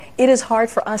it is hard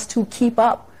for us to keep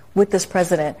up with this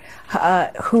president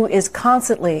who is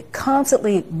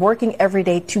constantly working every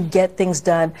day to get things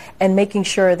done and making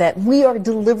sure that we are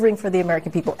delivering for the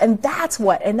American people. And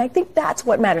I think that's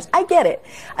what matters. I get it.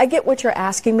 I get what you're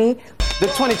asking me. The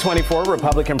 2024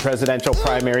 Republican presidential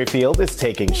primary field is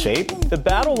taking shape. The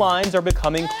battle lines are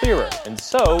becoming clearer, and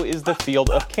so is the field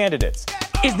of candidates.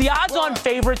 Is the odds-on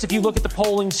favorites, if you look at the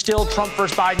polling, still Trump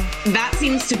versus Biden? That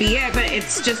seems to be it, but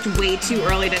it's just way too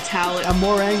early to tell. I'm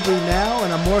more angry now,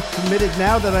 and I'm more committed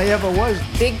now than I ever was.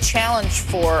 Big challenge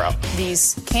for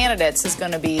these candidates is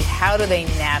going to be how do they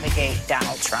navigate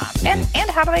Donald Trump? And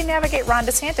how do they navigate Ron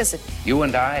DeSantis? You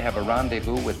and I have a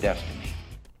rendezvous with destiny.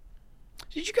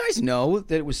 Did you guys know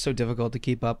that it was so difficult to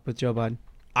keep up with Joe Biden?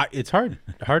 It's hard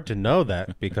to know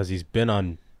that because he's been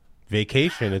on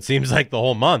vacation, it seems like the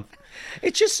whole month.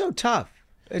 It's just so tough.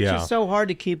 It's just so hard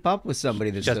to keep up with somebody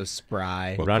that's just so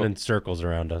spry. Running circles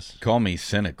around us. Call me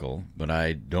cynical, but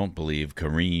I don't believe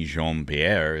Karine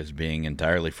Jean-Pierre is being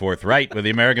entirely forthright with the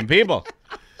American people.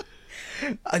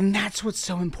 And that's what's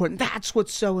so important. That's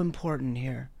what's so important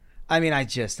here. I mean, I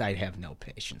have no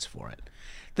patience for it.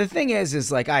 The thing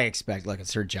is like, I expect, like,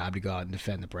 it's her job to go out and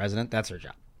defend the president. That's her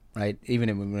job, right?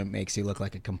 Even when it makes you look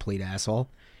like a complete asshole.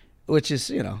 Which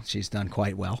is, she's done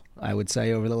quite well, I would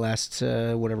say, over the last,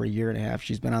 year and a half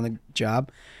she's been on the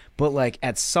job. But, like,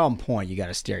 at some point, you got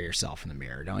to stare yourself in the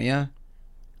mirror, don't you?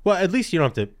 Well, at least you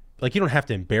don't have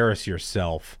to embarrass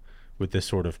yourself with this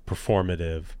sort of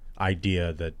performative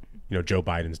idea that, Joe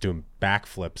Biden's doing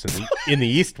backflips in the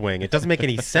East Wing. It doesn't make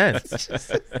any sense.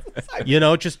 Just have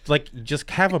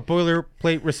a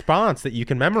boilerplate response that you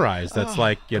can memorize. That's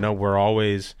we're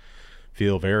always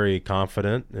feel very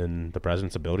confident in the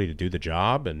president's ability to do the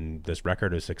job, and this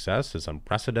record of success is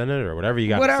unprecedented, or whatever you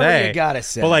got to say. Whatever you got to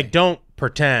say. But don't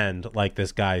pretend like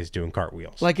this guy's doing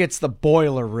cartwheels. Like it's the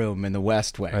boiler room in the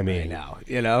West Wing right now.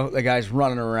 The guy's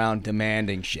running around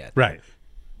demanding shit. Right.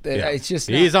 Yeah. It's just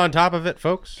he's on top of it,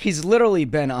 folks. He's literally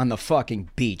been on the fucking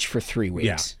beach for 3 weeks.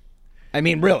 Yeah. I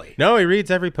mean, really. No, he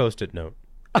reads every Post-it note.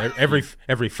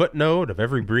 Every footnote of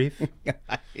every brief.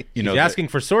 He's asking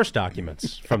for source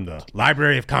documents from the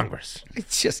Library of Congress.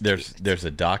 It's just there's a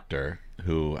doctor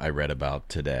who I read about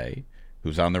today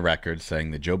who's on the record saying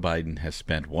that Joe Biden has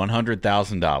spent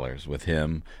 $100,000 with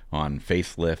him on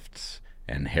facelifts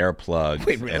and hair plugs.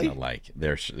 Wait, really? And the like.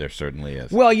 There certainly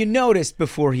is. Well, you noticed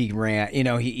before he ran,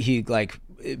 he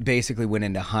basically went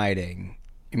into hiding.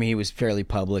 I mean, he was fairly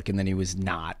public, and then he was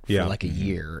not for a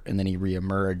year, and then he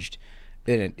reemerged.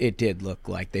 It did look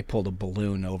like they pulled a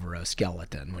balloon over a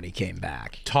skeleton when he came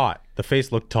back. Taut. The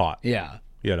face looked taut. Yeah.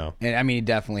 And I mean, he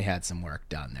definitely had some work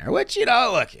done there, which,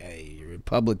 look, hey, you're a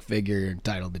public figure. You're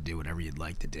entitled to do whatever you'd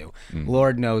like to do. Mm-hmm.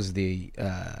 Lord knows the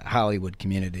Hollywood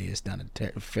community has done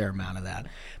a fair amount of that.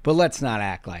 But let's not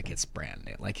act like it's brand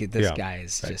new. Like this guy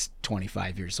is just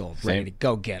 25 years old, ready to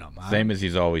go get him. Same as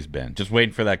he's always been. Just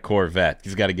waiting for that Corvette.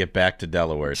 He's got to get back to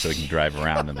Delaware so he can drive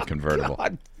around in the convertible.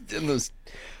 God, in those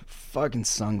fucking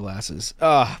sunglasses.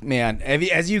 Oh, man.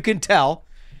 As you can tell,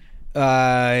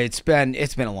 it's been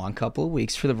a long couple of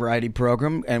weeks for the variety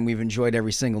program, and we've enjoyed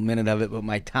every single minute of it, but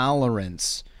my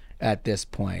tolerance at this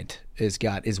point is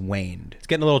waned. It's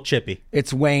getting a little chippy.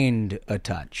 It's waned a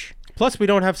touch. Plus, we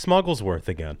don't have Smugglesworth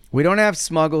again. We don't have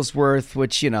Smugglesworth,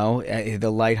 which,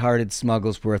 the lighthearted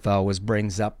Smugglesworth always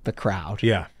brings up the crowd.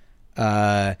 Yeah.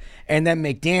 And then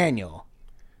McDaniel.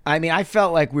 I mean, I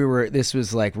felt like this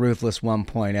was like Ruthless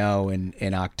 1.0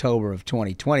 in October of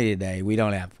 2020 today. We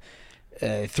don't have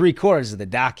 3/4 of the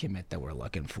document that we're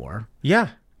looking for. Yeah.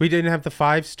 We didn't have the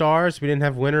 5 stars. We didn't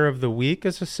have Winner of the Week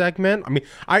as a segment. I mean,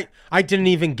 I didn't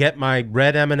even get my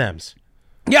red M&Ms.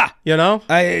 Yeah.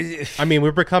 I mean,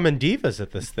 we're becoming divas at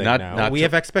this thing now. We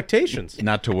have expectations.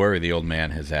 Not to worry, the old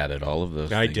man has added all of those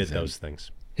things. I did those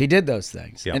things. He did those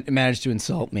things and managed to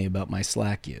insult me about my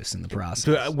Slack use in the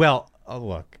process. Well,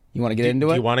 look. You want to get into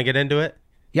it? Do you want to get into it?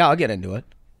 Yeah, I'll get into it.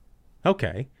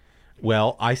 Okay.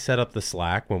 Well, I set up the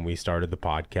Slack when we started the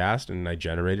podcast, and I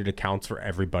generated accounts for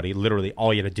everybody. Literally,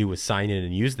 all you had to do was sign in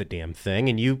and use the damn thing,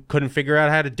 and you couldn't figure out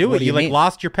how to do it. You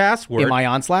lost your password. Am I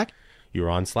on Slack? You were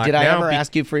on Slack. Did I ever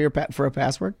ask you for a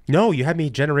password? No, you had me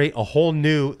generate a whole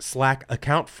new Slack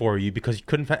account for you because you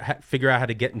couldn't figure out how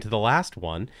to get into the last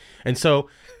one. And so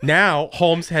now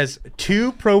Holmes has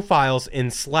 2 profiles in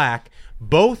Slack,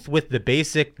 both with the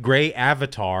basic gray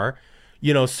avatar.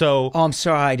 So... Oh, I'm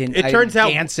sorry, I didn't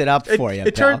dance it up for you,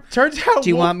 pal. Turns out... Do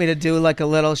you want me to do like a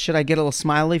little... Should I get a little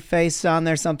smiley face on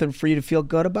there, something for you to feel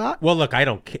good about? Well, look, I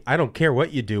don't care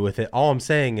what you do with it. All I'm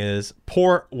saying is,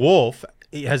 poor Wolf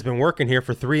has been working here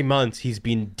for 3 months. He's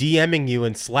been DMing you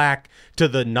in Slack to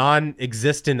the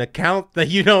non-existent account that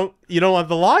you don't have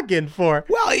the login for.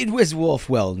 Well, it was Wolf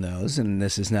well knows, and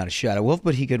this is not a shot at Wolf,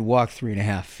 but he could walk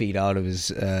 3.5 feet out of his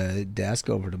desk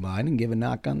over to mine and give a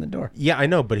knock on the door. Yeah, I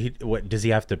know, but does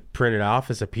he have to print it off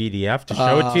as a PDF to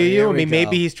show it to you? I mean,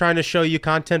 maybe he's trying to show you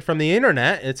content from the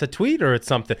internet. It's a tweet or it's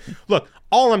something. Look,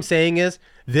 all I'm saying is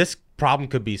this problem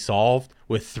could be solved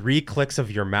with 3 clicks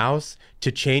of your mouse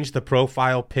to change the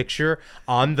profile picture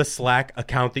on the Slack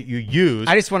account that you use.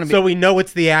 I just want to so we know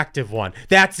it's the active one.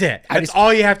 That's it. That's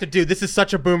all you have to do. This is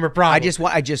such a boomer problem.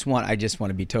 I just want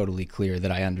to be totally clear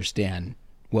that I understand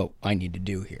what I need to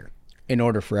do here in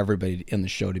order for everybody in the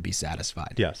show to be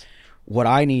satisfied. Yes. What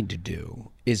I need to do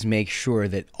is make sure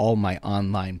that all my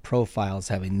online profiles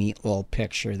have a neat little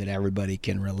picture that everybody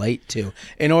can relate to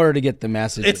in order to get the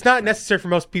message. It's not necessary for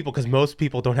most people because most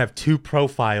people don't have 2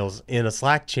 profiles in a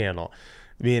Slack channel.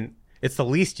 I mean, it's the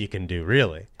least you can do,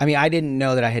 really. I mean, I didn't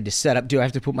know that I had to set up. Do I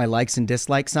have to put my likes and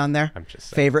dislikes on there? I'm just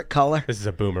saying. Favorite color? This is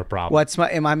a boomer problem.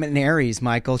 Am I an Aries,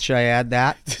 Michael? Should I add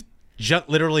that?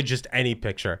 Literally just any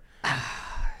picture.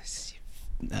 I've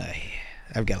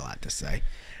got a lot to say.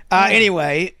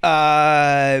 Anyway,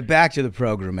 back to the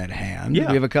program at hand. Yeah.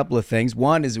 We have a couple of things.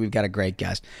 One is we've got a great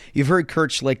guest. You've heard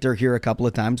Kurt Schlichter here a couple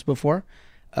of times before.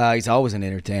 He's always an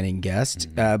entertaining guest,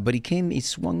 but he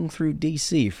swung through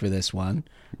D.C. for this one.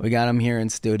 We got him here in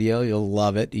studio. You'll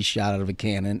love it. He shot out of a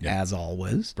cannon, as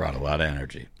always. Brought a lot of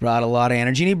energy.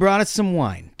 And he brought us some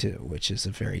wine, too, which is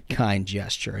a very kind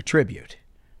gesture, a tribute.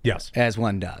 Yes. As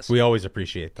one does. We always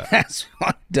appreciate that. As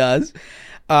one does.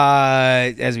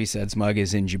 As we said, Smug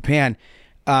is in Japan.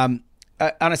 On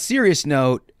a serious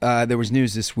note, there was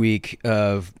news this week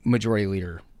of Majority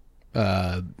Leader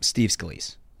Steve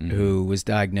Scalise, who was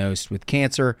diagnosed with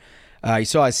cancer. You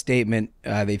saw his statement.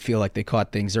 They feel like they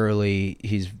caught things early.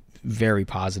 He's very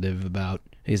positive about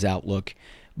his outlook.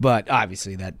 But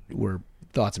obviously that we're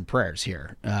thoughts and prayers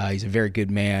here. He's a very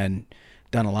good man,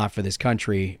 done a lot for this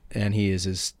country, and he is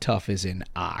as tough as an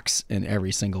ox in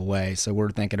every single way. So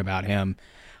we're thinking about him.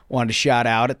 Wanted to shout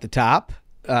out at the top.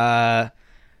 Now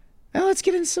let's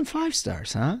get into some 5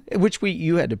 stars, huh? Which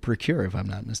you had to procure, if I'm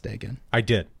not mistaken. I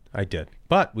did.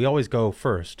 But we always go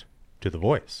first to the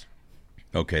voice.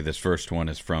 Okay, this first one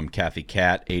is from Kathy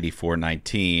Cat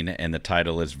 8419, and the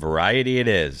title is Variety It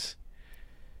Is.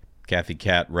 Kathy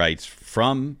Cat writes,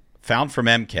 found from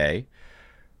MK,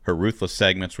 her ruthless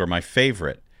segments were my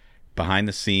favorite. Behind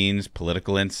the scenes,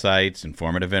 political insights,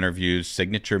 informative interviews,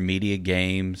 signature media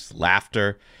games,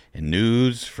 laughter, and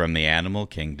news from the animal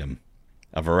kingdom.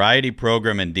 A variety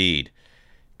program indeed.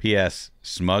 P.S.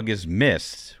 Smug is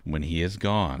missed when he is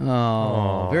gone.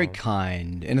 Oh, very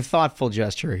kind. And a thoughtful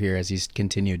gesture here as he's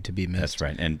continued to be missed. That's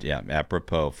right. And yeah,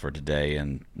 apropos for today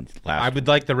and last I would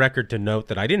like the record to note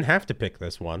that I didn't have to pick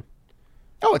this one.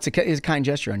 Oh, it's a kind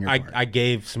gesture on your part. I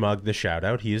gave Smug the shout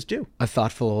out. He is due. A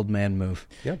thoughtful old man move.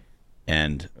 Yeah.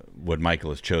 And what Michael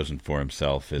has chosen for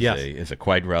himself is a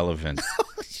quite relevant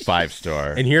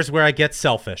 5-star. And here's where I get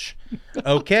selfish.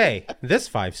 Okay, this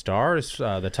 5-star is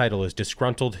the title is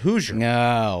Disgruntled Hoosier.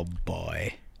 Oh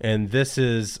boy! And this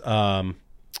is from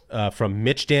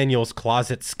Mitch Daniels'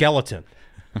 Closet Skeleton.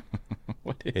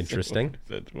 Interesting.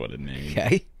 What a name.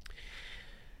 Okay.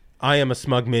 I am a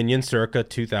Smug Minion circa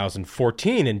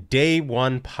 2014 and day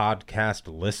one podcast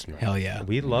listener. Hell yeah.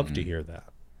 We love to hear that.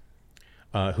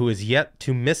 Who is yet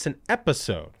to miss an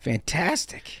episode.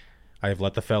 Fantastic. I have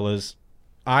let the fellas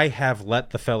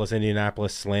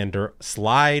Indianapolis slander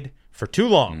slide for too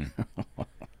long.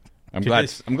 I'm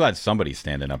glad somebody's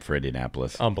standing up for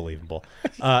Indianapolis. Unbelievable.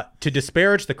 To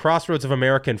disparage the crossroads of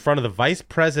America in front of the Vice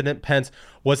President Pence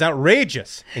was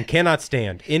outrageous and cannot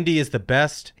stand. Indy is the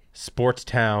best sports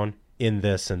town in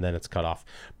this, and then it's cut off.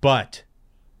 But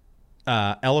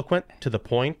eloquent, to the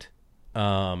point,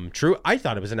 true. I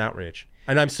thought it was an outrage.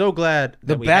 And I'm so glad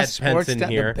that we had Pence in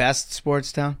here. The best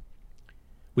sports town?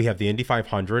 We have the Indy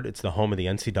 500. It's the home of the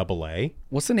NCAA.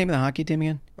 What's the name of the hockey team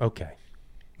again? Okay.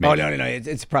 Maybe. Oh, no.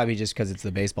 It's probably just because it's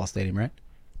the baseball stadium, right?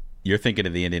 You're thinking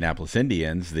of the Indianapolis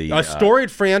Indians. A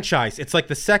storied franchise. It's like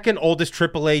the second oldest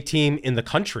AAA team in the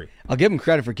country. I'll give them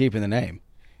credit for keeping the name.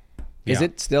 Is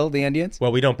it still the Indians?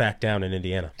 Well, we don't back down in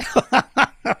Indiana.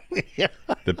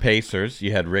 The Pacers.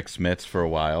 You had Rick Smits for a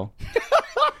while.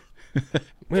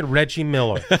 We had Reggie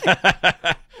Miller.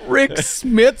 Rick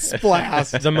Smits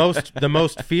blast. The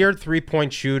most feared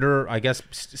 3-point shooter. I guess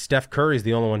Steph Curry is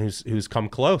the only one who's come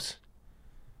close.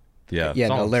 Yeah. Yeah.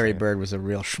 No, Larry Bird was a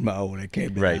real schmo when it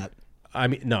came to that. I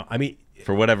mean,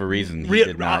 for whatever reason, he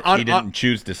did not. He didn't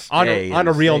choose to stay. On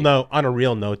a real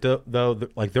note, though,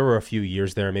 like there were a few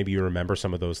years there. Maybe you remember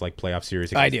some of those like playoff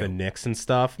series against the Knicks and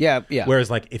stuff. Yeah. Whereas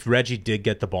like if Reggie did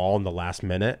get the ball in the last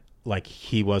minute, like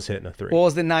he was hitting a three. Well, it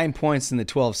was the 9 points in the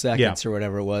 12 seconds or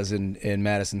whatever it was in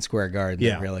Madison Square Garden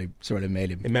that really sort of made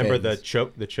him. Remember the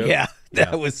choke? Yeah,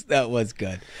 that was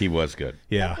good. He was good.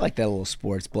 Yeah, I like that little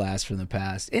sports blast from the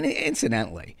past. And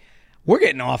incidentally, we're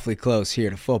getting awfully close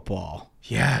here to football.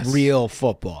 Yes, real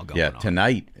football going on. Yeah,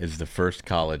 tonight is the first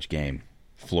college game,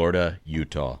 Florida,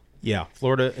 Utah. Yeah,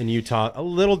 Florida and Utah. A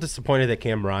little disappointed that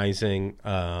Cam Rising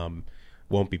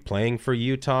won't be playing for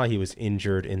Utah. He was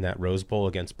injured in that Rose Bowl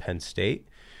against Penn State,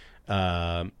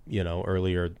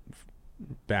 earlier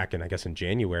back in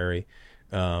January.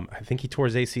 I think he tore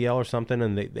his ACL or something,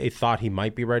 and they thought he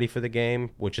might be ready for the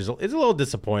game, which is a little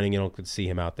disappointing. You don't see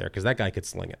him out there because that guy could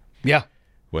sling it. Yeah.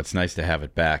 Well, it's nice to have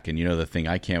it back. And, the thing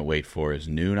I can't wait for is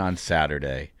noon on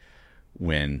Saturday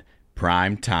when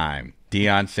prime time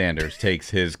Deion Sanders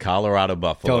takes his Colorado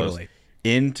Buffaloes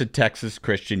into Texas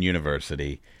Christian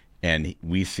University, and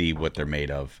we see what they're made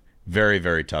of. Very,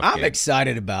 very tough game. I'm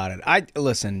excited about it.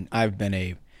 I've been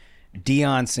a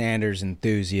Deion Sanders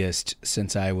enthusiast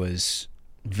since I was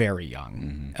very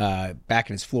young, back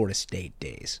in his Florida State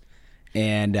days.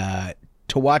 And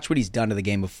to watch what he's done to the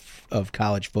game of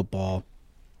college football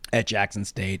at Jackson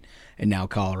State and now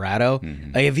Colorado,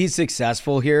 like if he's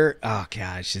successful here, oh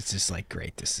gosh, it's just like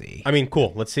great to see. I mean,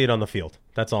 cool. Let's see it on the field.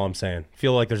 That's all I'm saying.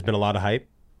 Feel like there's been a lot of hype.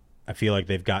 I feel like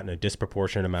they've gotten a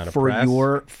disproportionate amount of press.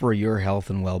 For your health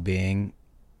and well-being,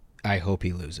 I hope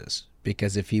he loses,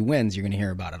 because if he wins, you're going to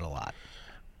hear about it a lot.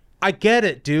 I get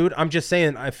it, dude. I'm just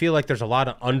saying, I feel like there's a lot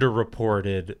of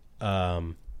underreported,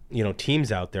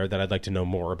 teams out there that I'd like to know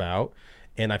more about.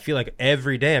 And I feel like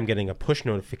every day I'm getting a push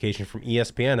notification from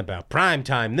ESPN about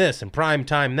primetime this and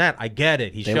primetime that. I get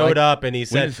it. He showed up and he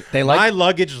said, my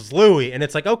luggage is Louis. And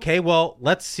it's like, okay, well,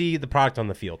 let's see the product on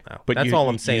the field now. But that's all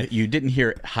I'm saying. You didn't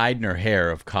hear hide nor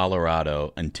hair of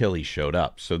Colorado until he showed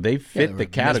up. So they fit the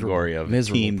category of a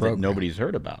team that nobody's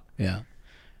heard about. Yeah.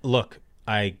 Look,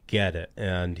 I get it.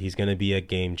 And he's going to be a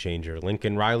game changer.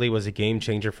 Lincoln Riley was a game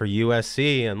changer for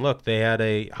USC. And look, they had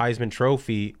a Heisman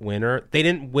Trophy winner. They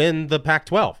didn't win the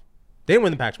Pac-12. They didn't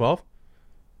win the Pac-12.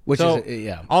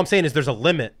 All I'm saying is there's a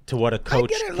limit to what a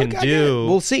coach can do.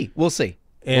 We'll see.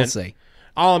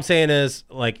 All I'm saying is,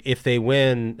 like, if they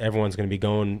win, everyone's going to be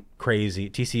going crazy.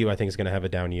 TCU, I think, is going to have a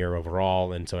down year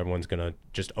overall. And so everyone's going to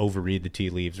just overread the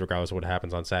tea leaves regardless of what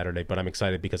happens on Saturday. But I'm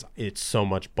excited because it's so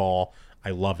much ball. I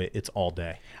love it. It's all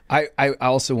day. I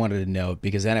also wanted to note,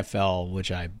 because NFL,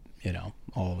 which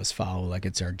all of us follow like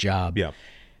it's our job. Yeah.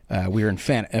 We were in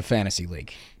a fantasy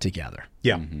league together.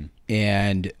 Yeah.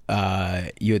 And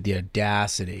you had the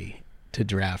audacity to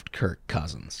draft Kirk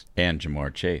Cousins. And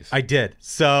Jamar Chase. I did.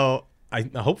 So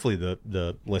hopefully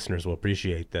the listeners will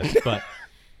appreciate this. But,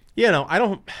 I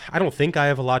don't think I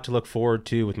have a lot to look forward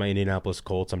to with my Indianapolis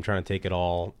Colts. I'm trying to take it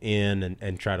all in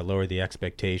and try to lower the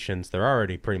expectations. They're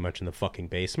already pretty much in the fucking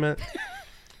basement.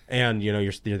 And,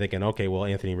 you're thinking, okay, well,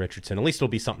 Anthony Richardson, at least it'll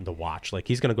be something to watch. Like,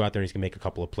 he's going to go out there and he's going to make a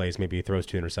couple of plays. Maybe he throws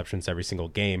 2 interceptions every single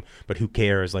game, but who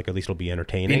cares? Like, at least it'll be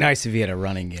entertaining. It'd be nice if he had a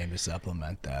running game to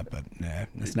supplement that, but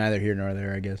it's neither here nor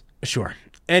there, I guess. Sure.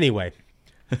 Anyway,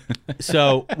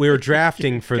 so we were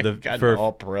drafting for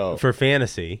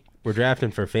fantasy. We're drafting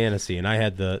for fantasy, and I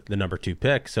had the number 2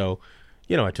 pick. So,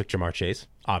 I took Jamar Chase,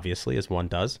 obviously, as one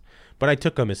does. But I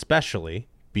took him especially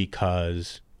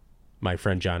because my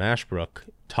friend John Ashbrook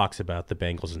talks about the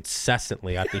Bengals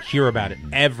incessantly. I have to hear about it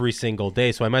every single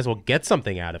day, so I might as well get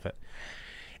something out of it.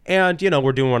 And,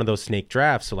 we're doing one of those snake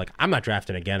drafts, so, like, I'm not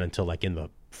drafting again until, like, in the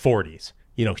 40s.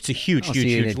 It's a huge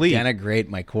lead. Denigrate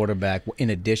my quarterback in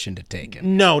addition to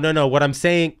taking. No. What I'm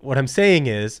saying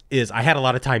is I had a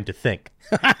lot of time to think.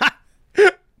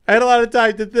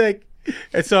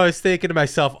 And so I was thinking to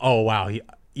myself, oh, wow,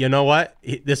 you know what?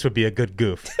 This would be a good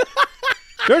goof.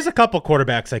 There's a couple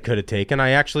quarterbacks I could have taken.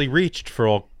 I actually reached for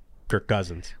old Kirk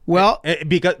Cousins. Well,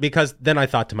 because then I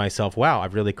thought to myself, wow,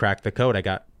 I've really cracked the code. I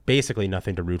got basically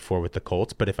nothing to root for with the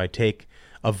Colts. But if I take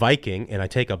a Viking and I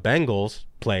take a Bengals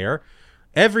player,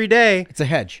 every day it's a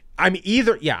hedge. I'm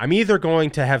either going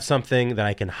to have something that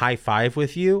I can high five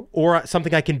with you or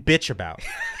something I can bitch about.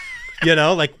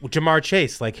 Like Jamar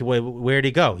Chase, like where'd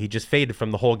he go? He just faded from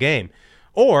the whole game.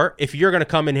 Or if you're going to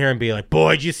come in here and be like,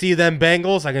 boy, did you see them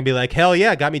Bengals? I can be like, hell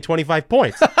yeah, got me 25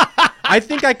 points. I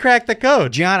think I cracked the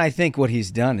code. John, I think what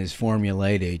he's done is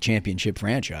formulate a championship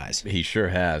franchise. He sure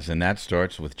has, and that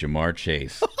starts with Jamar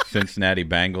Chase, Cincinnati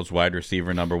Bengals wide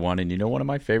receiver number 1. And one of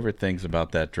my favorite things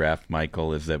about that draft,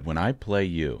 Michael, is that when I play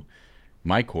you,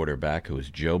 my quarterback, who is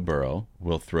Joe Burrow,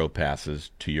 will throw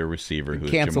passes to your receiver, who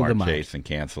is Cancel them Jamar out. Chase, and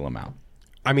cancel them out.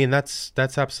 I mean, that's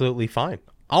absolutely fine.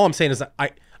 All I'm saying is that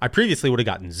I previously would have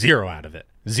gotten 0 out of it.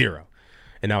 0.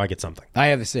 And now I get something. I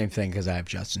have the same thing because I have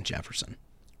Justin Jefferson.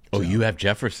 Oh, you have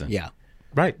Jefferson? Yeah.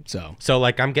 Right. So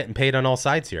like I'm getting paid on all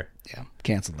sides here. Yeah.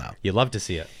 Canceled out. You love to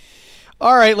see it.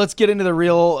 All right, let's get into the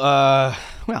real, well,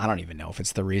 I don't even know if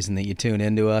it's the reason that you tune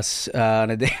into us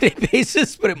on a day-to-day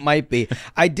basis, but it might be.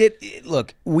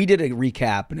 Look, we did a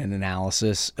recap and an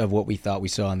analysis of what we thought we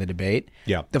saw in the debate.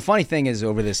 Yeah. The funny thing is,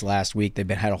 over this last week, they've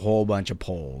had a whole bunch of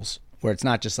polls where it's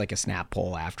not just like a snap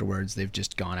poll afterwards. They've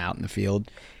just gone out in the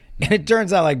field. And it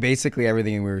turns out like basically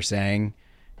everything we were saying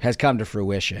has come to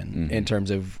fruition in terms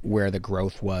of where the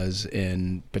growth was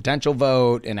in potential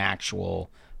vote and actual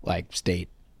like state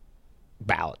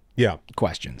ballot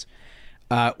questions.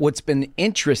 What's been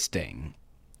interesting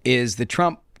is the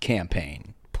Trump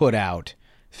campaign put out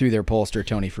through their pollster,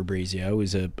 Tony Fabrizio,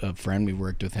 who's a friend. We've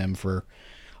worked with him for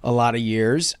a lot of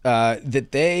years,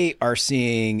 that they are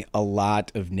seeing a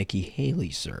lot of Nikki Haley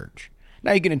surge.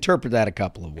 Now, you can interpret that a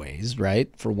couple of ways,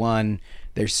 right? For one,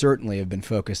 they certainly have been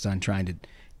focused on trying to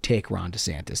take Ron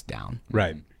DeSantis down.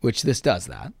 Right. Which this does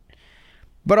that.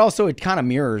 But also it kind of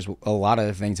mirrors a lot of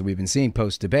the things that we've been seeing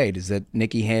post-debate is that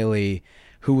Nikki Haley,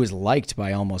 who was liked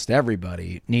by almost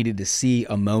everybody, needed to see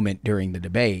a moment during the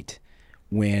debate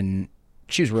when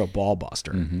she was a real ball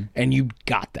buster. And you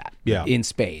got that in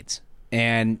spades.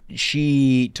 And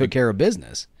she took care of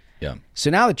business. Yeah. So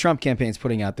now the Trump campaign's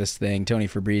putting out this thing. Tony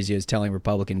Fabrizio is telling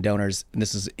Republican donors, and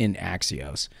this is in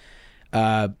Axios,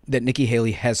 that Nikki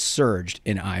Haley has surged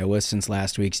in Iowa since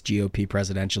last week's GOP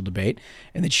presidential debate,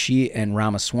 and that she and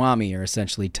Ramaswamy are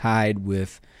essentially tied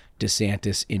with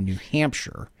DeSantis in New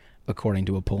Hampshire, according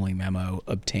to a polling memo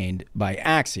obtained by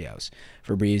Axios.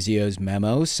 Fabrizio's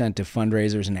memo, sent to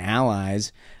fundraisers and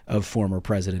allies of former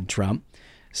President Trump,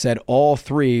 said all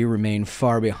three remain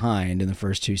far behind in the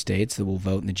first 2 states that will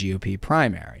vote in the GOP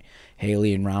primary.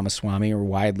 Haley and Ramaswamy are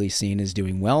widely seen as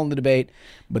doing well in the debate,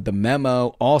 but the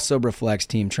memo also reflects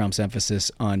Team Trump's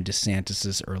emphasis on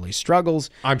DeSantis' early struggles.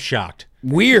 I'm shocked.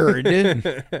 Weird.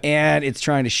 And it's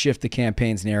trying to shift the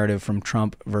campaign's narrative from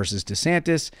Trump versus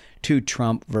DeSantis to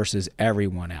Trump versus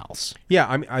everyone else.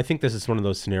 Yeah, I think this is one of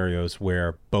those scenarios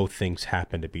where both things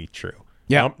happen to be true.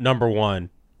 Yeah. Number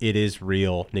one, it is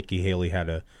real. Nikki Haley had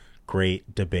a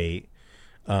great debate,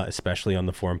 especially on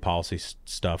the foreign policy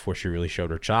stuff where she really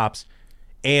showed her chops.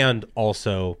 And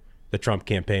also the Trump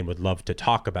campaign would love to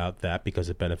talk about that because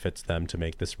it benefits them to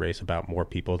make this race about more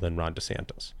people than Ron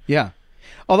DeSantis. Yeah.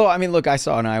 Although, I mean, look, I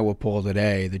saw an Iowa poll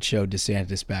today that showed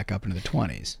DeSantis back up into the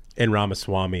 20s. And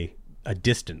Ramaswamy a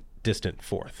distant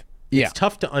fourth. Yeah. It's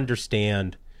tough to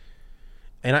understand.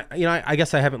 And I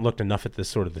guess I haven't looked enough at this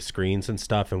sort of the screens and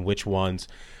stuff and which ones.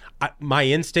 My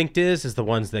instinct is the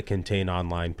ones that contain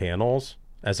online panels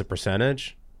as a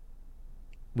percentage.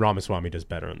 Ramaswamy does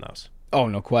better in those. Oh,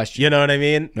 no question. You know what I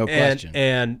mean? No question.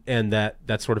 And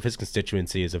that sort of his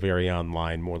constituency is a very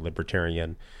online, more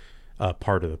libertarian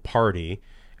part of the party,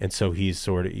 and so he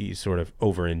sort of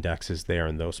over indexes there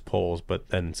in those polls. But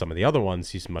then some of the other ones,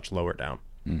 he's much lower down.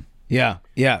 Yeah.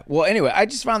 Well, anyway, I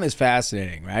just found this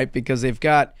fascinating, right? Because they've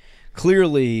got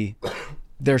clearly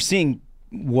they're seeing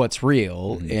what's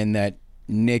real in that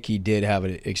Nikki did have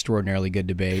an extraordinarily good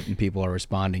debate and people are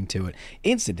responding to it.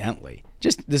 Incidentally,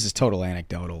 just this is total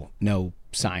anecdotal, no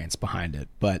science behind it,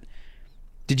 but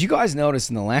did you guys notice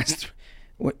in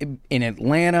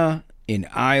Atlanta, in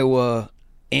Iowa,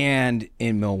 and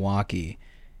in Milwaukee,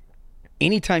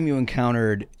 anytime you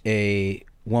encountered a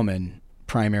woman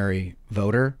primary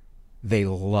voter, they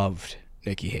loved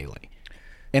Nikki Haley.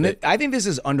 And I think this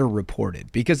is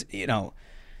underreported because,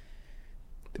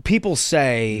 people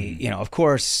say, of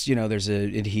course, there's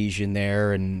an adhesion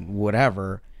there and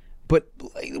whatever, but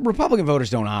Republican voters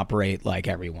don't operate like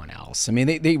everyone else. I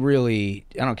mean, they really,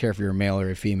 I don't care if you're a male or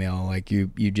a female, like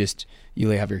you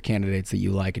have your candidates that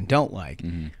you like and don't like.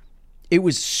 It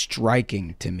was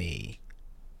striking to me.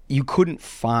 You couldn't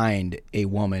find a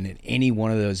woman at any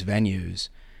one of those venues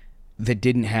that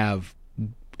didn't have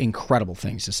incredible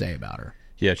things to say about her.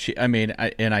 Yeah,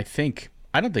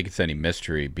 I don't think it's any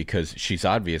mystery because she's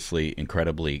obviously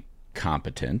incredibly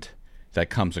competent. That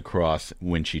comes across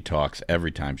when she talks,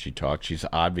 every time she talks. She's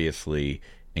obviously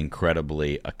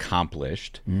incredibly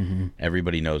accomplished.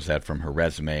 Everybody knows that from her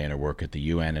resume and her work at the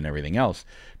UN and everything else.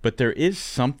 But there is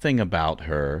something about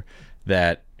her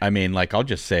that I mean, like, I'll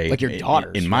just say, like your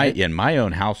daughters, in my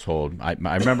own household, I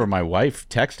remember my wife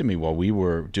texted me while we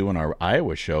were doing our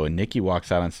Iowa show, and Nikki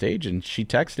walks out on stage, and she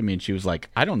texted me, and she was like,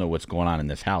 I don't know what's going on in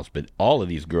this house, but all of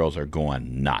these girls are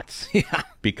going nuts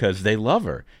because they love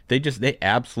her. They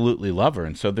absolutely love her,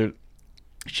 and so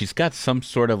she's got some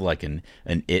sort of like an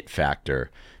it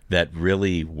factor that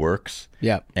really works.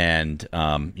 Yeah, and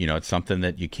it's something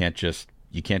that you can't just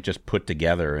put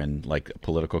together in like a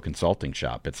political consulting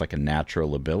shop. It's like a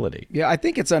natural ability. Yeah, I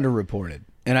think it's underreported.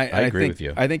 And I agree think, with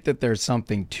you. I think that there's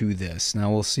something to this.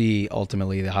 Now, we'll see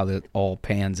ultimately how that all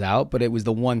pans out, but it was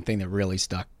the one thing that really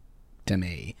stuck to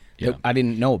me that I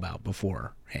didn't know about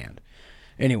beforehand.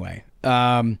 Anyway,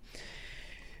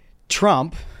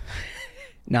 Trump,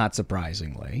 not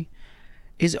surprisingly,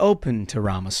 is open to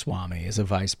Ramaswamy as a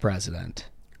vice president.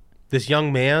 This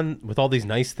young man with all these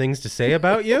nice things to say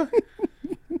about you?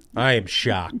 I am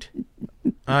shocked.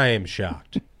 I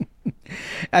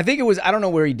think it was, I don't know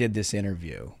where he did this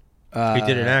interview. He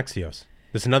did an Axios.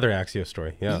 There's another Axios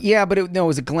story. Yeah. Yeah, but it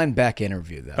was a Glenn Beck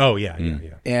interview, though. Oh, yeah.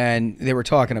 And they were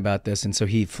talking about this, and so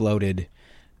he floated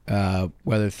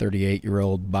whether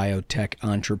 38-year-old biotech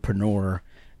entrepreneur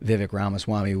Vivek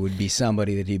Ramaswamy would be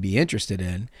somebody that he'd be interested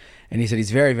in. And he said he's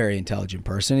a very, very intelligent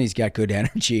person. He's got good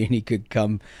energy, and he could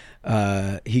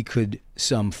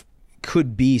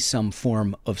could be some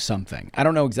form of something. I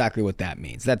don't know exactly what that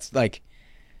means. That's like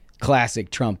classic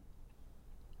Trump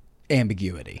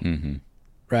ambiguity,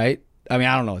 right? I mean,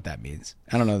 I don't know what that means.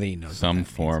 I don't know that he knows. Some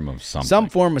form of something. Some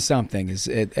form of something is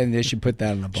it, and they should put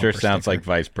that on the bumper Sure sounds sticker. like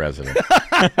vice president.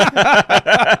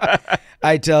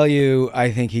 I tell you,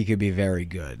 I think he could be very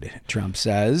good, Trump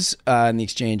says. And the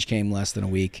exchange came less than a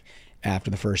week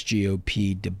after the first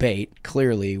GOP debate,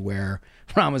 clearly where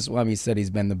Ramaswamy said he's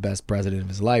been the best president of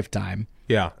his lifetime.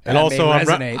 Yeah, and also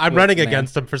I'm running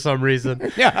against him for some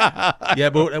reason. Yeah,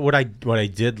 but what I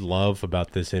did love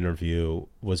about this interview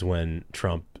was when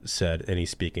Trump said, and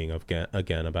he's speaking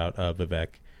again about Vivek,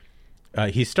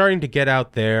 he's starting to get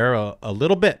out there a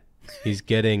little bit. He's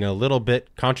getting a little bit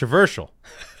controversial.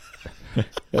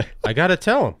 I gotta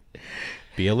tell him,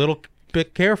 be a little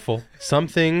bit careful. Some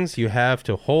things you have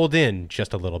to hold in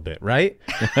just a little bit, right?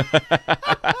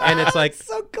 And it's like,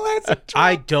 so classic Trump.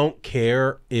 I don't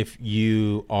care if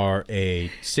you are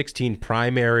a 16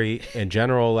 primary and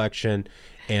general election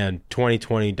and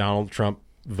 2020 Donald Trump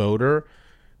voter.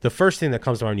 The first thing that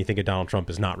comes to mind when you think of Donald Trump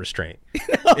is not restraint.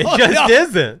 It just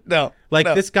isn't. No.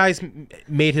 This guy's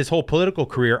made his whole political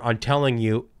career on telling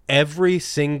you every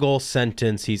single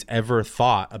sentence he's ever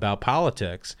thought about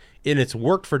politics, and it's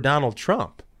worked for Donald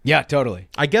Trump. Yeah, totally.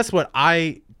 I guess what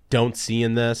I don't see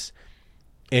in this,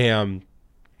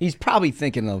 he's probably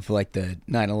thinking of like the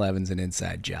 9/11's an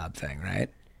inside job thing, right?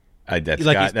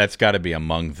 That's got to be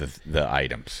among the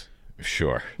items.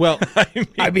 Sure. Well,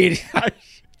 I mean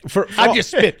I'm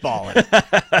just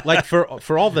spitballing. Like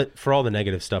for all the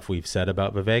negative stuff we've said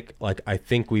about Vivek, like I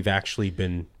think we've actually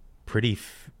been pretty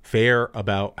fair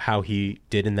about how he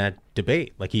did in that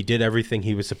debate. Like he did everything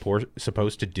he was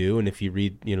supposed to do, and if you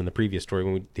read, in the previous story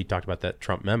when he talked about that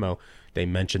Trump memo, they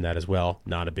mentioned that as well.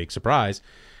 Not a big surprise.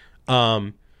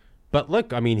 But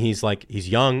look, I mean, he's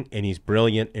young and he's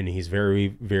brilliant and he's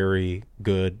very, very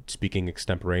good speaking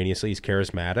extemporaneously. He's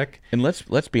charismatic. And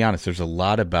let's be honest, there's a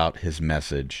lot about his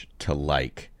message to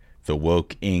like. The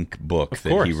Woke Inc. book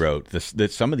that he wrote,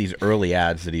 some of these early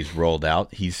ads that he's rolled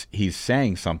out, he's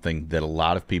saying something that a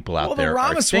lot of people out there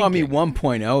are thinking. The Ramaswamy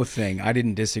 1.0 thing, I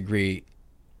didn't disagree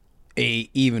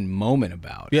a even moment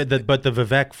about. Yeah, but the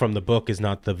Vivek from the book is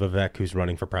not the Vivek who's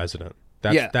running for president.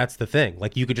 That's the thing.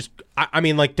 Like you could just, I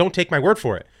mean, like don't take my word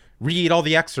for it. Read all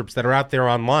the excerpts that are out there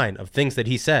online of things that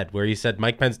he said, where he said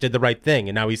Mike Pence did the right thing,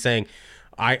 and now he's saying,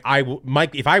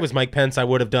 Mike, if I was Mike Pence, I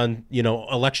would have done,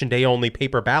 election day only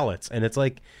paper ballots. And it's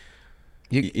like,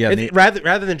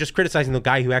 rather than just criticizing the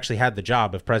guy who actually had the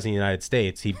job of president of the United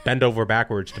States, he bent over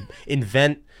backwards to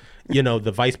invent,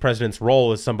 the vice president's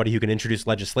role as somebody who can introduce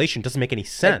legislation. Doesn't make any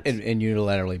sense. And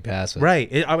unilaterally pass it.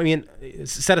 Right. I mean,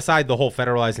 set aside the whole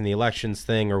federalizing the elections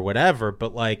thing or whatever,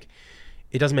 but like,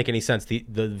 it doesn't make any sense. The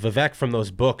Vivek from those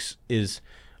books is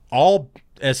all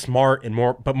as smart and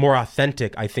more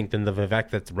authentic, I think, than the Vivek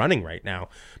that's running right now.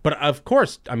 But of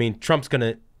course, I mean, Trump's going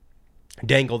to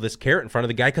dangle this carrot in front of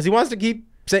the guy because he wants to keep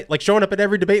showing up at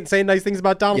every debate and saying nice things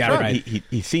about Donald Trump. Right.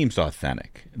 He seems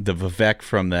authentic. The Vivek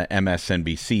from the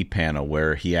MSNBC panel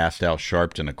where he asked Al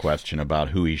Sharpton a question about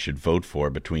who he should vote for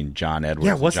between John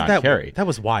Edwards and John Kerry. That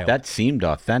was wild. That seemed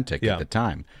authentic at the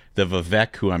time. the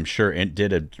Vivek, who I'm sure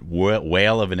did a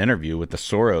whale of an interview with the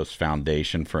Soros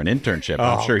Foundation for an internship.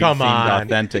 I'm sure he seemed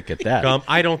authentic at that.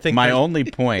 I don't think my only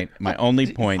point. I don't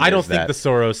think the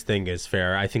Soros thing is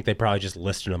fair. I think they probably just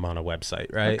listed him on a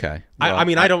website, right? Okay. Well,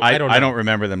 I don't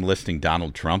remember them listing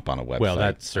Donald Trump on a website. Well,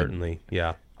 that's certainly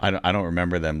I don't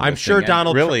remember them. I'm sure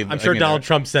Donald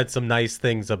Trump said some nice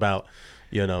things about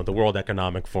the World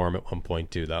Economic Forum at one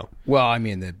point too, though. Well, I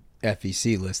mean the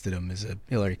FEC listed him as a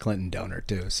Hillary Clinton donor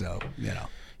too, so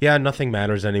Yeah, nothing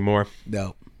matters anymore.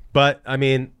 No. But I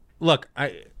mean, look,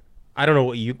 I don't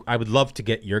know I would love to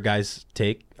get your guys'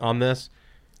 take on this.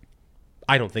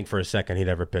 I don't think for a second he'd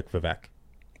ever pick Vivek.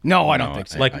 No, I don't think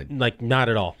so. Like not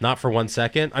at all. Not for 1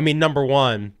 second. I mean, number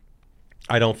one,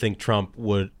 I don't think Trump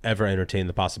would ever entertain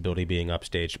the possibility of being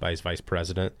upstaged by his vice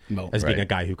president as being a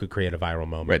guy who could create a viral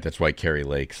moment. Right, that's why Kerry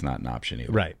Lake's not an option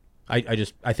either. Right.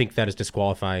 I think that is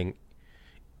disqualifying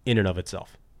in and of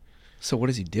itself. So what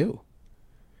does he do?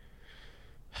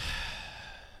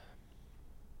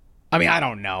 I mean, I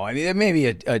don't know. I mean, it may be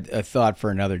a thought for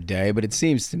another day, but it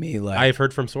seems to me like... I've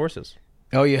heard from sources.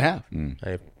 Oh, you have?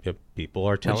 People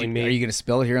are telling me... Are you going to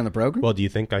spill it here on the program? Well, do you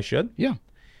think I should? Yeah.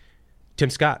 Tim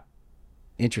Scott.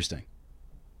 Interesting.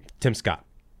 Tim Scott.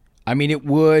 I mean, it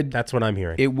would... That's what I'm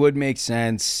hearing. It would make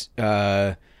sense.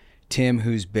 Tim,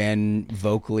 who's been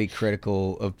vocally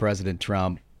critical of President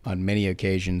Trump on many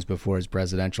occasions before his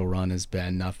presidential run, has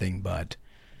been nothing but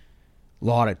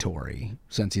laudatory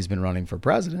since he's been running for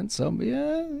president. So,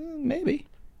 yeah, maybe.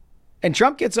 And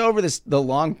Trump gets over the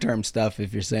long-term stuff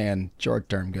if you're saying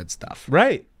short-term good stuff.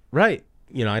 Right. I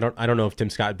don't know if Tim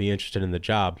Scott would be interested in the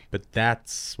job, but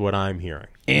that's what I'm hearing.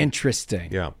 Interesting.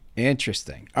 Yeah.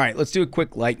 Interesting. All right, let's do a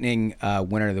quick lightning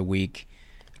winner of the week.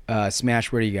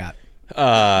 Smash, what do you got?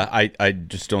 I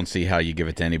just don't see how you give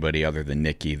it to anybody other than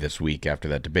Nikki this week after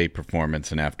that debate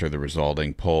performance and after the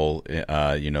resulting poll,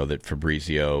 that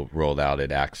Fabrizio rolled out at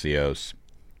Axios.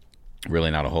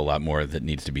 Really not a whole lot more that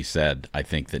needs to be said. I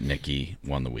think that Nikki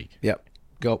won the week. Yep.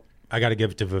 Go. I got to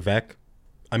give it to Vivek.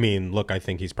 I mean, look, I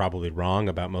think he's probably wrong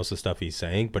about most of the stuff he's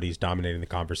saying, but he's dominating the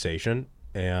conversation,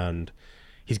 and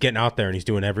he's getting out there and he's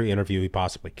doing every interview he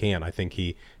possibly can. I think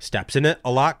he steps in it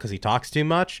a lot because he talks too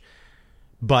much.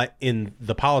 But in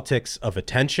the politics of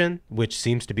attention, which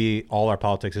seems to be all our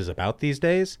politics is about these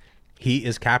days, he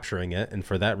is capturing it. And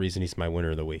for that reason, he's my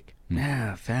winner of the week.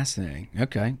 Yeah, fascinating.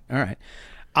 Okay. All right.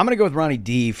 I'm going to go with Ronnie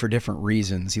D for different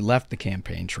reasons. He left the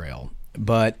campaign trail.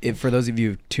 But for those of you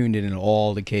who've tuned in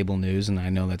all the cable news, and I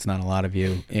know that's not a lot of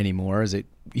you anymore as it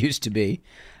used to be,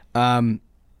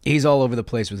 he's all over the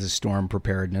place with his storm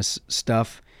preparedness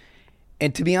stuff.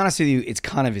 And to be honest with you, it's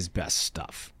kind of his best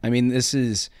stuff. I mean, this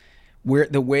is... where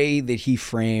the way that he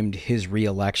framed his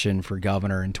reelection for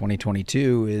governor in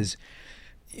 2022 is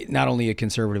not only a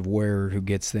conservative warrior who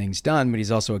gets things done, but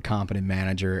he's also a competent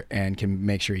manager and can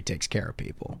make sure he takes care of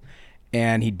people.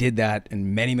 And he did that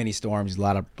in many, many storms. A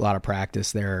lot of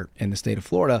practice there in the state of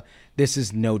Florida. This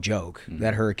is no joke. Mm-hmm.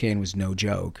 That hurricane was no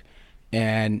joke.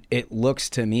 And it looks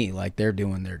to me like they're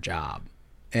doing their job.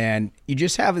 And you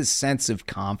just have a sense of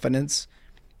confidence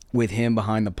with him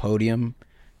behind the podium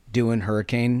doing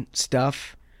hurricane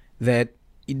stuff that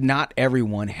not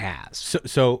everyone has.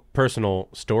 So personal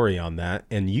story on that,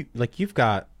 and you've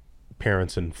got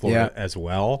parents in Florida as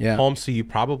well, Holmes. So you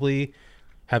probably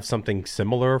have something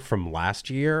similar from last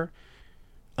year.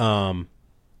 But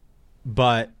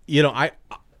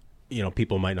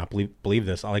people might not believe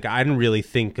this. Like, I didn't really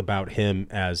think about him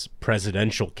as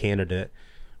presidential candidate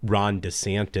Ron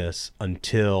DeSantis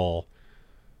until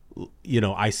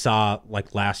I saw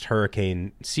like last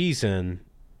hurricane season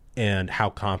and how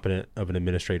competent of an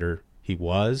administrator he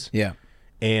was. Yeah.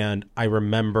 And I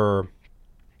remember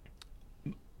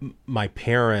my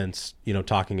parents,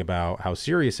 talking about how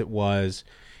serious it was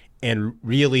and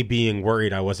really being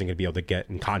worried I wasn't going to be able to get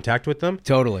in contact with them.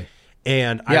 Totally.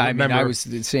 And I remember I was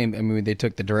the same. I mean, they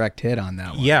took the direct hit on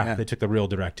that one. Yeah, they took the real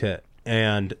direct hit.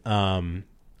 And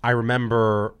I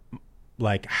remember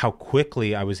like how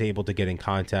quickly I was able to get in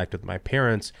contact with my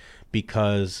parents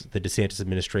because the DeSantis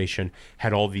administration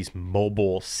had all these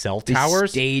mobile cell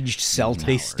towers. They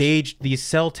staged these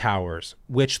cell towers,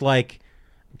 which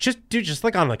just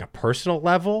like on like a personal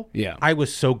level, I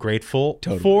was so grateful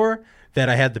for that.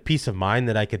 I had the peace of mind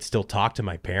that I could still talk to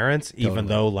my parents, even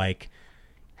though like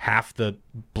half the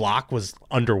block was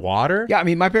underwater. Yeah, I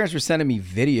mean, my parents were sending me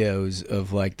videos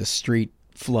of like the street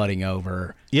flooding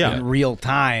over in real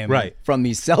time from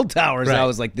these cell towers. I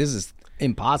was like, this is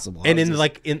impossible. And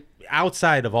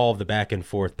outside of all of the back and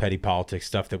forth petty politics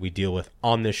stuff that we deal with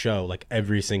on this show, like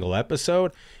every single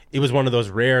episode, it was one of those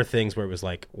rare things where it was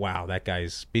like, wow,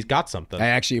 he's got something. I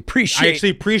actually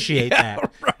appreciate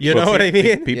that. Right. You know what I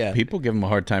mean? People give him a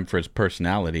hard time for his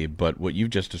personality, but what you've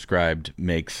just described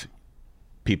makes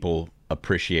people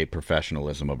appreciate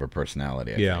professionalism over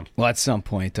personality. I think. Well, at some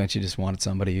point, don't you just want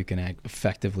somebody who can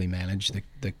effectively manage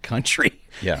the country?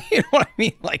 Yeah. You know what I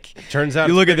mean? Like, turns out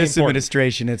you look at this important.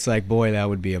 administration, it's like, boy, that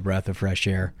would be a breath of fresh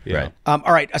air. Yeah. Right.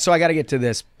 All right, so I got to get to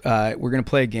this. We're going to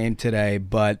play a game today,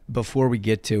 but before we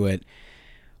get to it,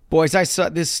 boys, I saw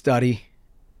this study.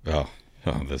 Oh,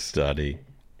 the study.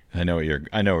 I know where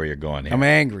you're going here. I'm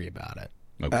angry about it.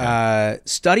 Okay.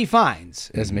 Study finds,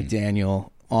 as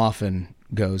McDaniel often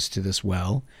goes to this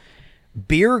well,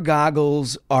 beer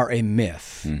goggles are a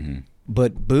myth,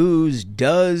 but booze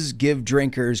does give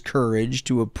drinkers courage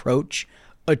to approach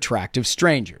attractive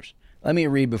strangers. Let me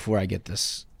read before I get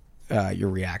this, your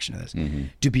reaction to this.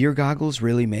 Do beer goggles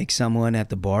really make someone at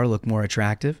the bar look more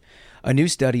attractive? A new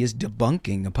study is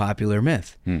debunking a popular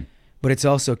myth, but it's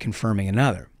also confirming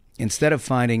another. Instead of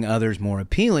finding others more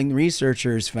appealing,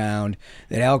 researchers found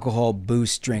that alcohol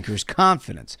boosts drinkers'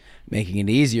 confidence, making it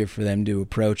easier for them to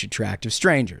approach attractive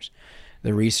strangers.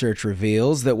 The research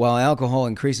reveals that while alcohol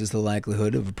increases the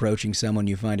likelihood of approaching someone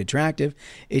you find attractive,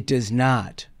 it does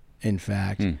not, in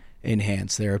fact,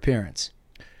 enhance their appearance.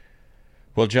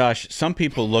 Well, Josh, some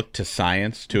people look to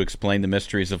science to explain the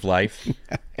mysteries of life.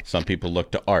 Some people look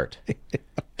to art.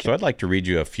 So I'd like to read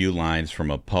you a few lines from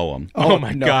a poem. Oh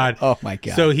my God. Oh my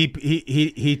God. So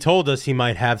he told us he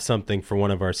might have something for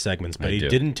one of our segments, but he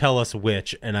didn't tell us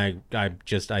which, and I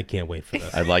can't wait for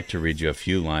this. I'd like to read you a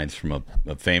few lines from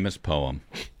a famous poem.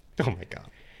 Oh my God.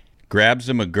 Grabs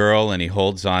him a girl and he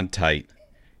holds on tight.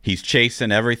 He's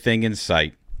chasing everything in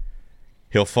sight.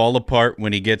 He'll fall apart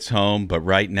when he gets home, but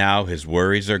right now his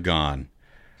worries are gone.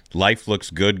 Life looks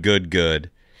good, good,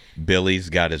 good. Billy's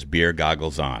got his beer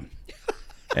goggles on.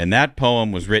 And that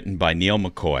poem was written by Neil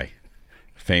McCoy,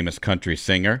 famous country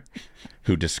singer,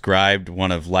 who described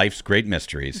one of life's great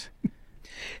mysteries,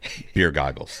 beer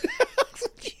goggles.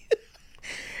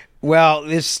 Well,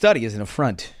 this study is an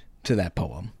affront to that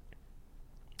poem.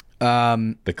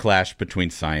 The clash between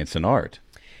science and art.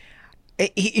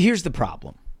 Here's the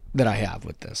problem that I have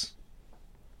with this.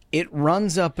 It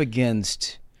runs up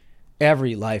against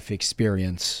every life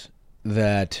experience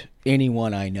that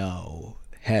anyone I know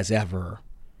has ever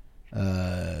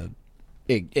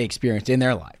experienced in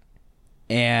their life.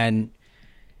 And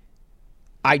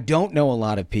I don't know a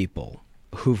lot of people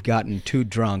who've gotten too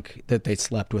drunk that they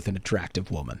slept with an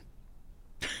attractive woman.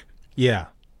 Yeah.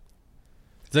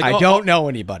 Like, I don't know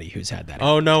anybody who's had that.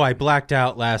 Oh no, I blacked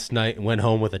out last night and went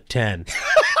home with a 10.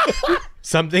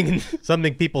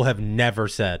 Something people have never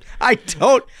said. I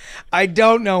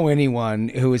don't know anyone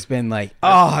who has been like,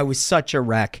 oh, I was such a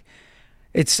wreck.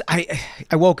 I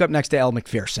woke up next to Elle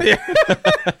McPherson.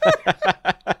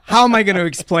 How am I going to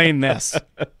explain this?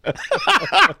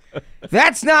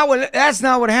 That's not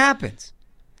what happens.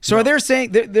 So no.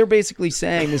 They're basically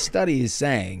saying, the study is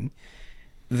saying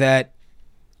that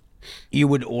you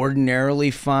would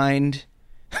ordinarily find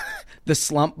the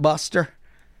slump buster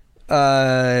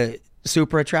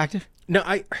super attractive? No,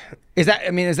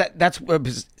 that's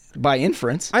by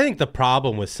inference. I think the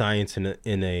problem with science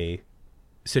in a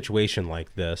situation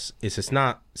like this is it's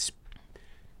not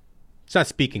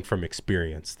speaking from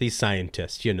experience. These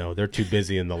scientists, they're too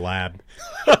busy in the lab.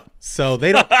 So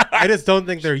I just don't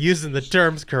think they're using the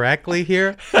terms correctly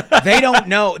here. They don't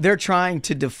know. They're trying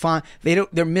to define.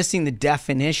 They're missing the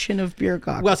definition of beer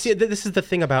goggles. Well, see, this is the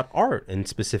thing about art and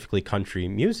specifically country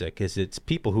music is it's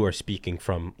people who are speaking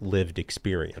from lived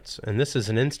experience. And this is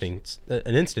an instance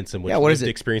in which lived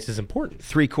experience is important.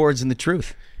 3 chords and the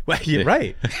truth. Well, you're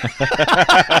right.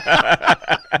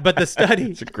 But the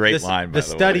study, it's a great line, by the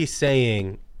study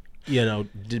saying,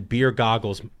 did beer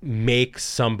goggles make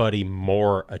somebody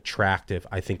more attractive,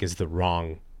 I think is the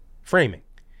wrong framing.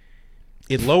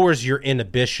 It lowers your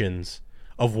inhibitions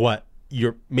of what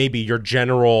your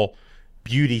general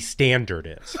beauty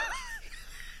standard is.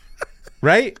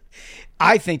 Right?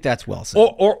 I think that's well said.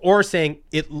 Or saying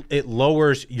it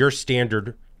lowers your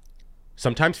standard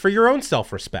sometimes for your own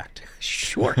self-respect.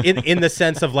 Sure. In the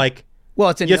sense of like, well,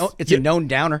 it's a known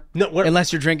downer. No,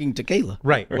 unless you're drinking tequila.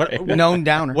 Right. Known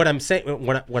downer. What I'm saying,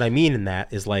 what I mean in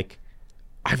that is like,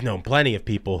 I've known plenty of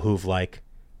people who've like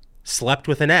slept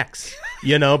with an ex,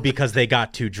 because they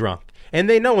got too drunk, and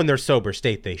they know in their sober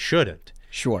state they shouldn't.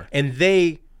 Sure. And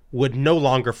they would no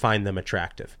longer find them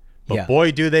attractive. But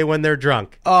boy, do they when they're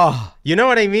drunk. Oh. You know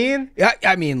what I mean?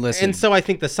 I mean, listen. And so I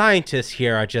think the scientists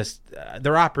here are just,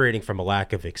 they're operating from a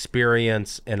lack of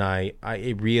experience, and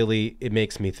it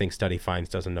makes me think Study Fines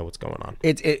doesn't know what's going on.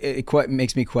 It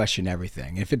makes me question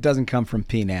everything. If it doesn't come from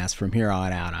PNAS from here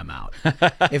on out, I'm out.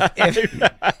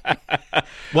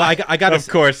 Well, I got. Of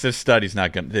course, this study's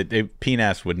not going.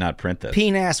 PNAS would not print this.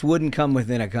 PNAS wldn't come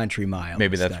within a country mile.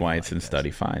 Maybe that's why it's in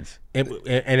Study Fines.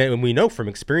 And we know from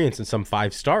experience in some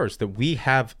 5 stars that we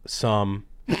have some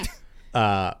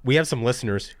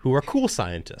listeners who are cool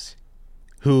scientists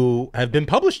who have been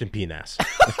published in PNAS.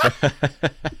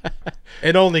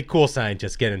 And only cool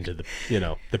scientists get into the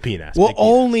PNAS. Well,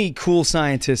 only cool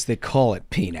scientists that call it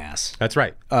PNAS. That's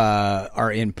right.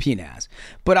 Are in PNAS.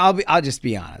 But I'll just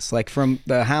be honest. Like, from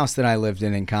the house that I lived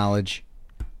in college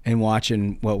and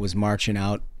watching what was marching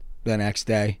out the next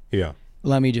day. Yeah.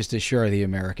 Let me just assure the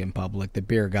American public that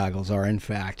beer goggles are, in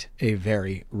fact, a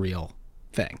very real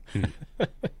thing.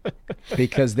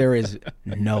 Because there is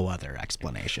no other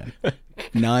explanation.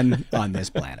 None on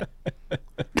this planet.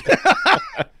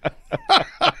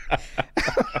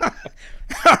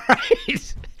 All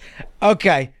right.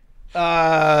 Okay.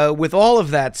 With all of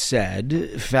that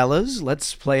said, fellas,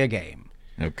 let's play a game.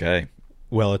 Okay.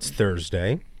 Well, it's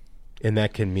Thursday, and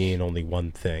that can mean only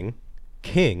one thing.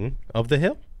 King of the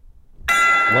Hill.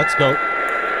 Let's go.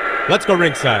 Let's go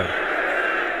ringside.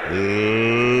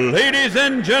 Ladies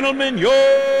and gentlemen,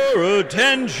 your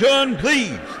attention,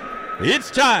 please.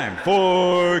 It's time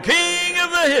for King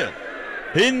of the Hill.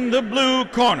 In the blue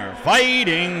corner,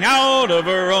 fighting out of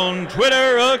her own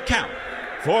Twitter account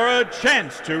for a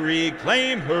chance to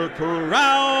reclaim her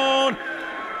crown,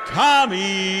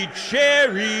 Tommy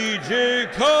Cherry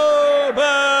Jacobus.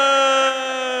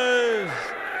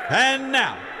 And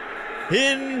now,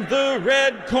 in the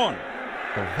red corner,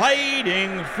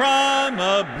 fighting from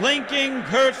a blinking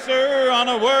cursor on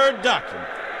a Word document,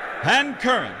 and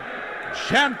current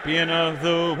champion of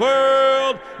the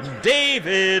world,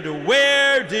 David,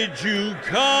 where did you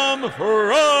come from?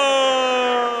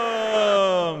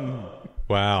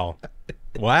 Wow.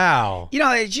 Wow.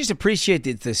 I just appreciate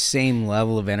that it's the same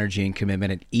level of energy and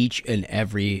commitment at each and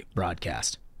every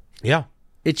broadcast. Yeah.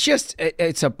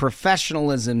 It's a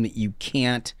professionalism that you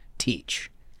can't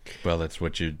teach. Well, that's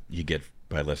what you get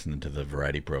by listening to the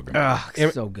variety program. Oh,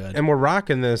 so good. And we're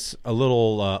rocking this a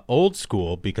little old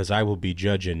school because I will be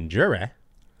judge and jury,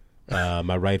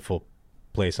 my rightful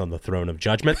place on the throne of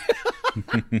judgment.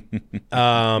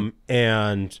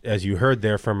 And as you heard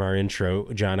there from our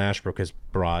intro, John Ashbrook has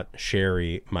brought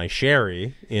my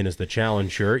Sherry, in as the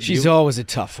challenger. She's always a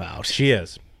tough out. She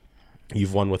is.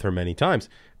 You've won with her many times.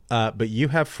 But you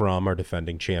have From, our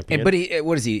defending champion. But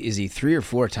what is he? Is he 3 or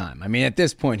 4 time? I mean, at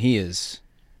this point, he is.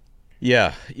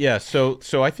 Yeah. So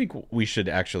I think we should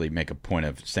actually make a point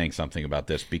of saying something about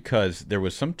this, because there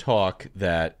was some talk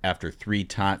that after 3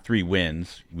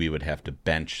 wins, we would have to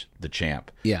bench the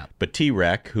champ. Yeah. But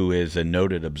T-Rec, who is a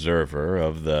noted observer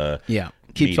of the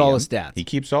keeps all the stats. He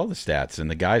keeps all the stats,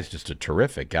 and the guy's just a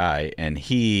terrific guy, and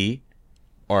he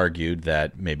argued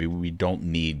that maybe we don't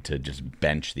need to just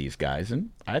bench these guys, and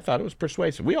I thought it was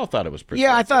persuasive. We all thought it was persuasive.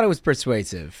 Yeah, I thought it was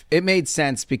persuasive. It made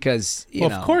sense because, you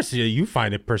know. Of course you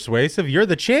find it persuasive. You're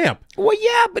the champ. Well,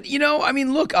 yeah, but, I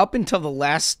mean, look, up until the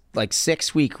last,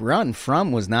 6-week run,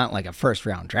 From was not like a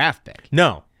first-round draft pick.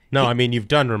 No, I mean, you've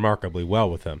done remarkably well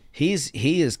with him. He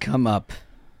has come up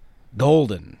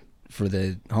golden for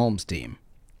the Holmes team.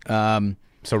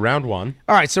 So round 1.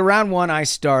 All right, so round 1, I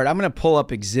start. I'm going to pull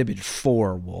up Exhibit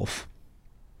 4, Wolf.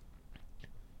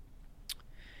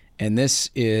 And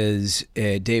this is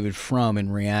David From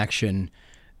in reaction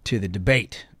to the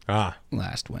debate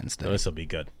last Wednesday. This will be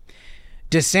good.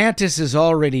 DeSantis is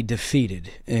already defeated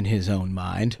in his own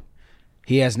mind.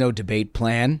 He has no debate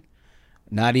plan,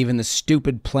 not even the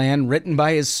stupid plan written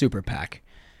by his super PAC.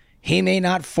 He may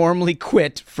not formally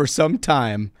quit for some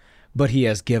time, but he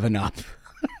has given up.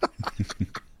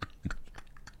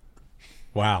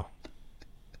 Wow.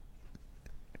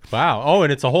 Oh,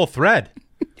 and it's a whole thread.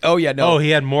 Oh, yeah, no. Oh,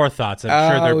 he had more thoughts.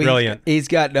 I'm sure they're brilliant. He's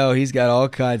got all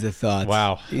kinds of thoughts.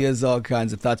 Wow. He has all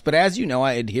kinds of thoughts. But as you know,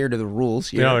 I adhere to the rules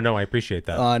here. No, I appreciate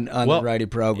that. On the Variety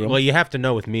program. Well, you have to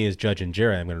know with me as judge and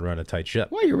jury, I'm going to run a tight ship.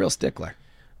 Well, you're a real stickler.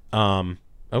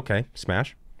 Okay,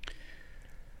 smash.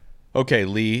 Okay,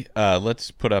 Lee,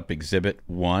 let's put up Exhibit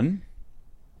 1,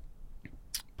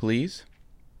 please.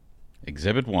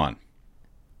 Exhibit 1.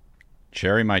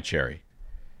 Cherry, my cherry.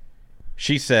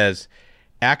 She says,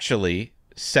 actually,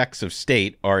 sects of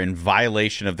state are in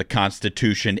violation of the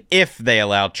Constitution if they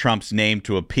allow Trump's name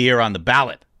to appear on the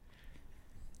ballot.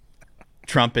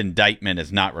 Trump indictment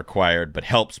is not required, but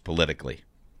helps politically.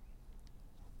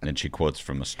 And she quotes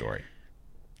from a story.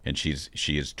 And she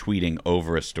is tweeting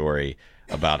over a story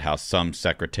about how some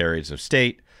secretaries of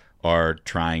state are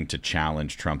trying to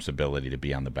challenge Trump's ability to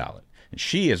be on the ballot. And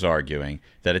she is arguing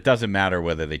that it doesn't matter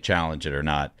whether they challenge it or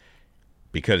not,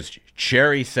 because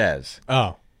Cherry says,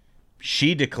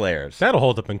 she declares, that'll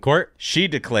hold up in court. She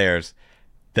declares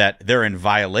that they're in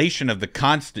violation of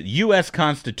the U.S.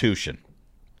 Constitution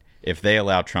if they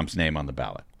allow Trump's name on the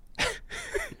ballot.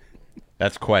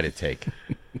 That's quite a take.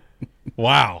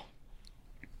 Wow.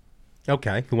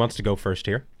 Okay, who wants to go first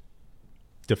here?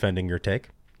 Defending your take.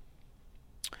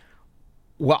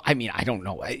 Well, I mean, I don't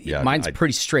know. Mine's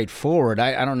pretty straightforward.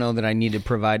 I don't know that I need to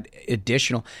provide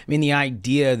additional. I mean, the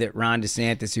idea that Ron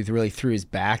DeSantis, who really threw his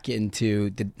back into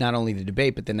not only the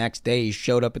debate, but the next day he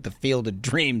showed up at the Field of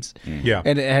Dreams. Yeah.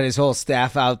 And had his whole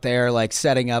staff out there, like,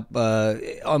 setting up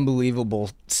unbelievable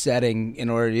setting in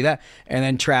order to do that. And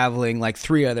then traveling, like,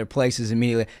 3 other places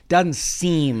immediately. Doesn't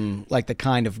seem like the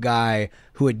kind of guy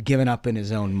who had given up in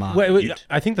his own mind. Well,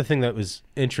 I think the thing that was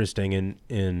interesting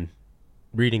in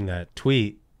reading that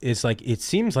tweet is, like, it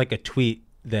seems like a tweet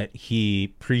that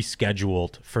he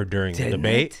pre-scheduled for during the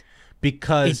debate,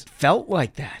 because it felt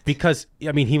like that. Because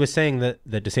I mean, he was saying that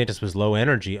DeSantis was low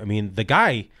energy. I mean, the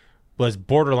guy was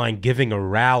borderline giving a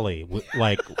rally,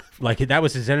 like that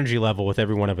was his energy level with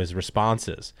every one of his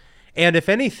responses. And if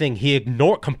anything, he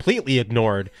completely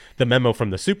ignored the memo from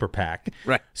the super PAC.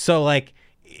 Right. So, like,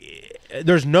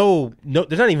 there's no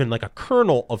there's not even like a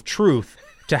kernel of truth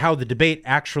to how the debate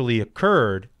actually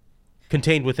occurred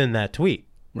contained within that tweet.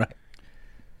 Right.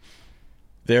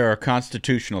 There are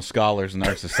constitutional scholars in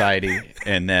our society,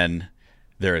 and then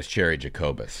there is Cherry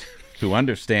Jacobus, who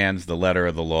understands the letter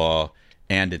of the law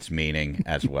and its meaning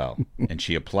as well. And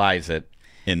she applies it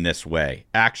in this way.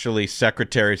 Actually,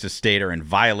 secretaries of state are in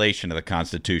violation of the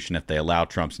Constitution if they allow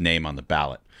Trump's name on the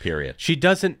ballot, period. She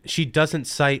doesn't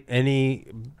cite any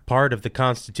part of the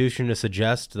Constitution to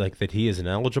suggest, like, that he is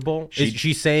ineligible.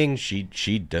 She's saying she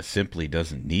simply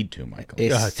doesn't need to, Michael.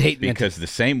 A statement because the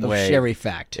same way, Sherry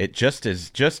fact. It just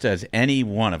as any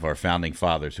one of our founding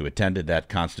fathers who attended that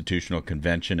constitutional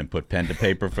convention and put pen to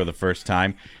paper for the first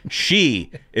time,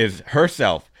 she is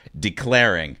herself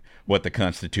declaring what the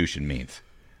Constitution means.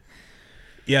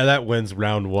 Yeah, that wins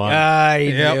round 1. I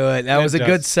knew it. That was a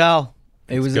good sell.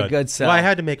 It was a good sell. Well, I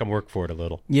had to make him work for it a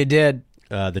little. You did.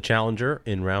 The challenger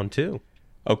in round 2.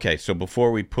 Okay, so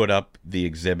before we put up the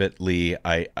exhibit, Lee,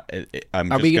 Are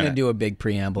we going to do a big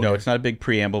preamble? No, here? It's not a big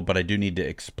preamble, but I do need to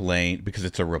explain, because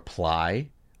it's a reply.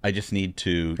 I just need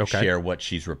to share what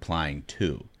she's replying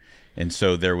to. And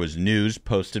so there was news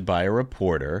posted by a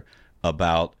reporter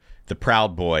about the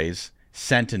Proud Boys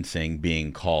sentencing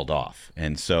being called off.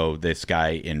 And so this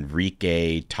guy,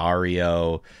 Enrique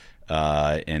Tarrio,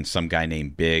 and some guy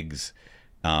named Biggs,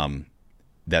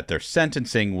 that their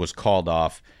sentencing was called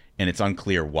off, and it's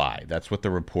unclear why. That's what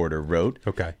the reporter wrote.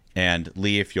 Okay. And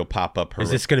Lee, if you'll pop up her... Is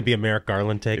this going to be a Merrick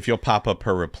Garland take? If you'll pop up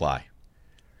her reply.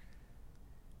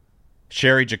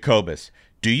 Cherry Jacobus,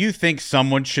 do you think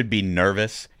someone should be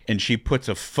nervous? And she puts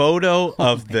a photo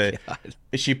of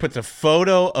she puts a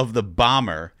photo of the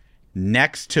bomber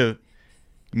next to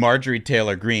Marjorie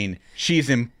Taylor Greene. She's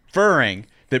inferring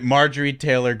that Marjorie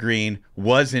Taylor Greene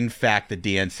was in fact the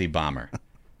DNC bomber.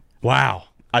 Wow.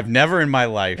 I've never in my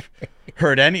life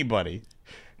heard anybody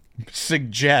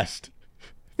suggest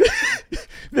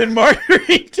that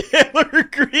Marjorie Taylor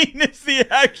Greene is the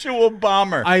actual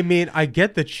bomber. I mean, I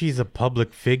get that she's a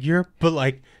public figure, but,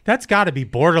 like, that's got to be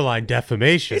borderline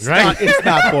defamation, right? It's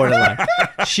not borderline.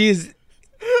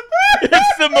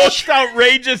 It's the most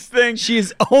outrageous thing. She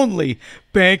is only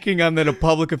banking on that a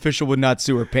public official would not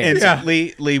sue her pants. And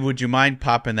Lee, would you mind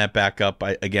popping that back up?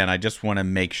 I just want to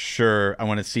make sure. I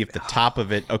want to see if the top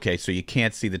of it. Okay, so you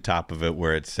can't see the top of it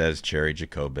where it says Cherry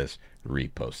Jacobus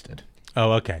reposted.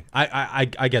 Oh, okay.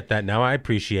 I get that now. I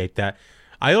appreciate that.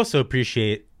 I also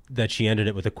appreciate that she ended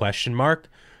it with a question mark,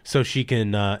 so she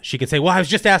can say, "Well, I was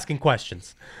just asking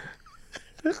questions."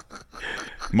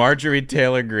 Marjorie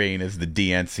Taylor Greene is the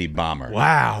DNC bomber.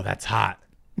 Wow, that's hot.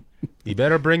 You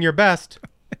better bring your best.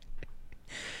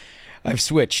 I've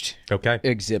switched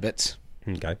exhibits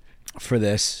for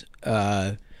this.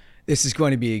 This is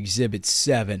going to be Exhibit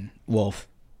 7, Wolf.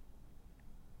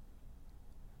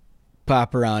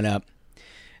 Pop her on up.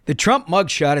 The Trump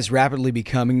mugshot is rapidly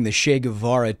becoming the Che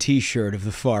Guevara t-shirt of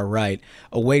the far right,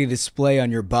 a way to display on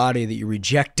your body that you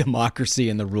reject democracy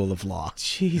and the rule of law.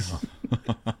 Jeez.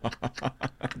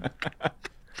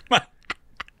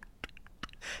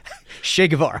 Che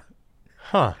Guevara.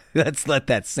 Huh. Let's let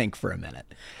that sink for a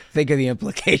minute. Think of the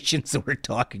implications that we're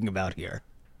talking about here.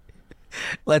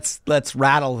 Let's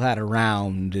rattle that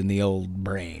around in the old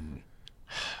brain.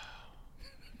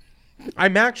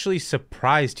 I'm actually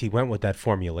surprised he went with that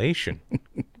formulation.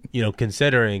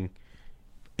 Considering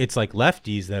it's like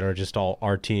lefties that are just all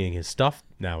RTing his stuff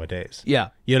nowadays. Yeah.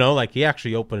 He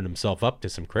actually opened himself up to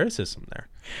some criticism there.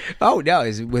 Oh, no,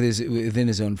 within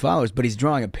his own followers, but he's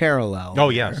drawing a parallel. Oh,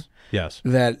 yes. Yes.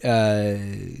 That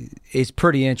is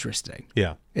pretty interesting.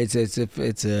 Yeah.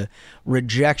 It's a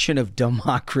rejection of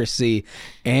democracy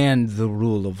and the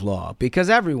rule of law, because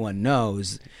everyone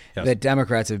knows that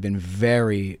Democrats have been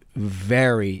very,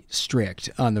 very strict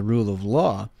on the rule of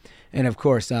law, and of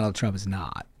course Donald Trump is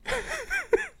not.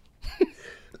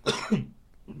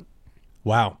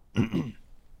 Wow.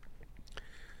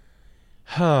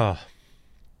 Well,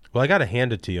 I got to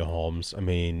hand it to you, Holmes. I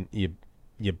mean,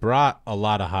 you brought a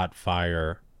lot of hot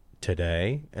fire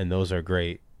today, and those are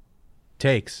great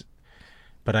takes.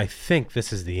 But I think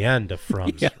this is the end of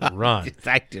Frum's run.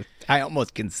 I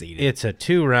almost conceded. It's a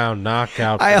 2-round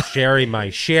knockout for Sherry, my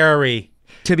Sherry.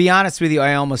 To be honest with you,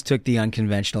 I almost took the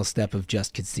unconventional step of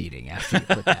just conceding after you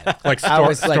put that. Like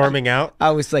storming out?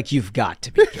 I was like, you've got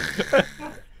to be kidding.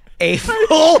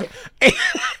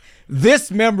 This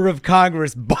member of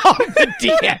Congress bombed the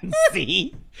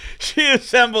DNC. She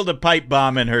assembled a pipe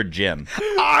bomb in her gym.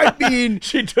 I mean,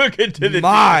 she took it to the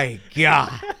my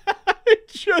God.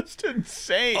 It's just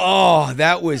insane. Oh,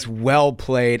 that was well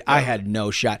played. I had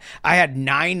no shot. I had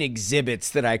 9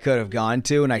 exhibits that I could have gone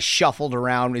to, and I shuffled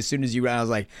around. As soon as you ran, I was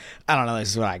like, I don't know, this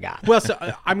is what I got. Well,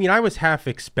 so, I mean, I was half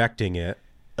expecting it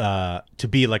to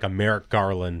be like a Merrick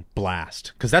Garland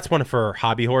blast, because that's one of her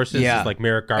hobby horses. Yeah, is like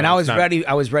Merrick Garland. And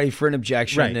I was ready for an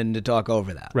objection and to talk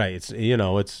over that. Right. It's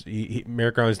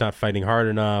Merrick Garland's not fighting hard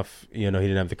enough. He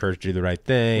didn't have the courage to do the right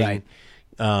thing. Right.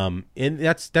 And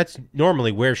that's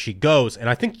normally where she goes, and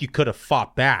I think you could have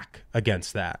fought back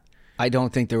against that. I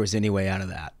don't think there was any way out of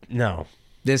that. No.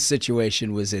 This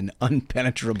situation was an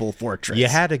unpenetrable fortress. You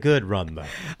had a good run, though.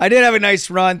 I did have a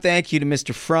nice run. Thank you to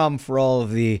Mr. Frum for all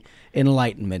of the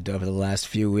enlightenment over the last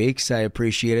few weeks. I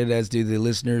appreciate it, as do the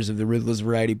listeners of the Ruthless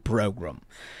Variety Program.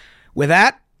 With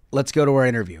that, let's go to our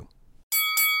interview.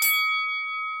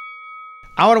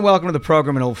 I want to welcome to the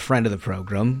program an old friend of the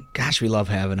program. Gosh, we love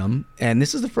having him. And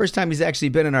this is the first time he's actually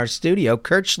been in our studio.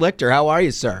 Kurt Schlichter, how are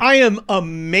you, sir? I am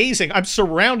amazing. I'm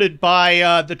surrounded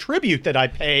by the tribute that I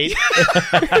paid.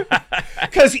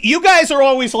 Because you guys are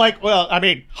always like, well, I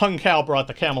mean, Hung Cow brought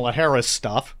the Kamala Harris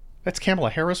stuff. That's Kamala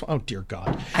Harris? Oh, dear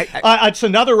God. It's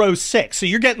another 06, so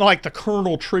you're getting like the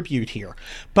Colonel tribute here.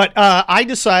 But I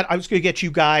decided I was going to get you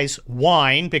guys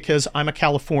wine because I'm a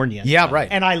Californian. Yeah, right.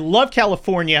 And I love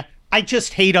California. I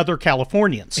just hate other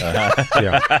Californians.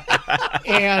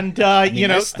 And,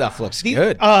 this stuff looks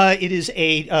good. It is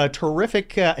a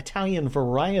terrific Italian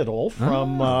varietal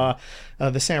from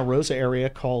the Santa Rosa area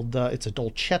called, it's a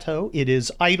Dolcetto. It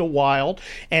is Idlewild,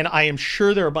 and I am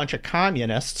sure they're a bunch of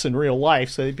communists in real life,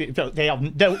 so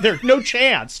there's no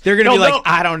chance. They're going to be like,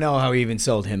 I don't know how he even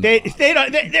sold him.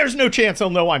 There's no chance they'll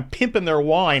know I'm pimping their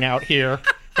wine out here.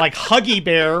 Like Huggy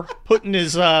Bear putting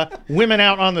his women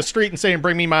out on the street and saying,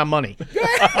 "Bring me my money."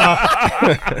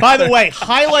 By the way,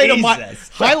 highlight of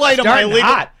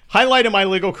my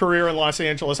legal career in Los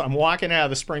Angeles. I'm walking out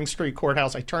of the Spring Street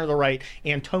Courthouse. I turn to the right.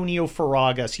 Antonio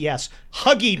Farragas, yes,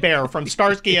 Huggy Bear from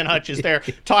Starsky and Hutch is there,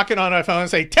 talking on my phone and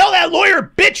say, "Tell that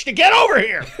lawyer bitch to get over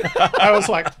here." I was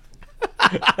like,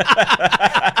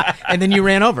 and then you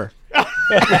ran over.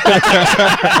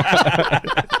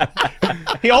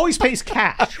 He always pays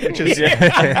cash, which is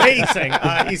amazing.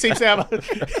 He seems to have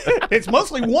it's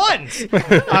mostly ones.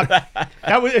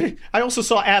 I also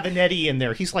saw Avenatti in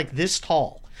there. He's like this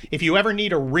tall. If you ever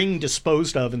need a ring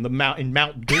disposed of in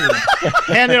Mount Doom,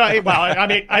 and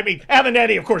I mean,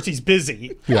 Avenatti, of course, he's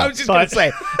busy. Yeah. I was just going to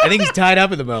say, I think he's tied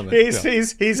up at the moment.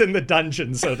 He's in the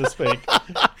dungeon, so to speak.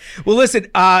 Well, listen,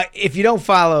 if you don't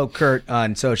follow Kurt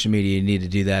on social media, you need to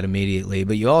do that immediately.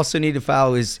 But you also need to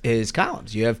follow his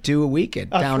columns. You have 2 a week at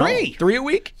Town Hall. 3 a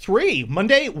week? 3.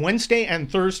 Monday, Wednesday,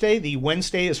 and Thursday. The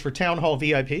Wednesday is for Town Hall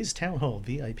VIPs,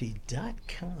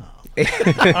 townhallvip.com.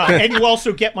 And you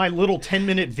also get my little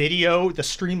 10-minute video, The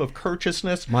Stream of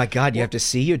Courteousness. My God, you have to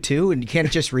see you too, and you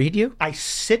can't just read you? I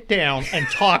sit down and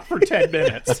talk for 10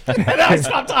 minutes, and then I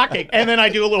stop talking. And then I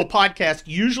do a little podcast,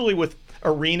 usually with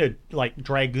Arena like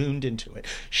dragooned into it.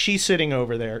 She's sitting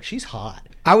over there. She's hot.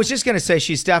 I was just going to say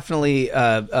she's definitely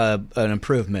an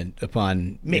improvement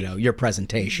upon your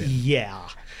presentation. Yeah.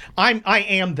 I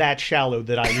am that shallow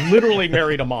that I literally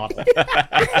married a model.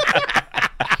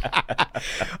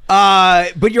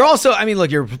 But you're also, I mean,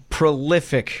 look, you're a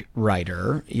prolific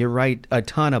writer. You write a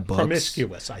ton of books.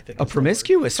 Promiscuous, I think. A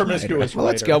promiscuous writer. Well,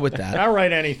 let's go with that. I'll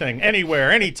write anything,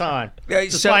 anywhere, anytime.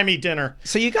 Just buy me dinner.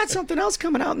 So you got something else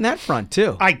coming out in that front,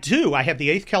 too. I do. I have the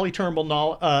 8th Kelly Turnbull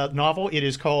novel. It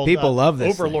is called People love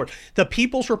this Overlord. thing. The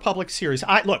People's Republic series.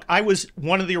 I was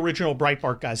one of the original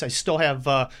Breitbart guys. I still have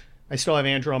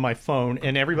Andrew on my phone,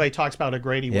 and everybody talks about how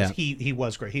great he was. Yeah. He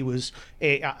was great. He was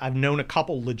I've known a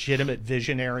couple legitimate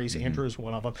visionaries. Andrew is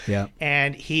one of them. Yeah.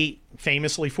 And he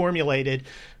famously formulated,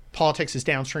 politics is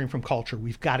downstream from culture.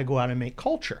 We've got to go out and make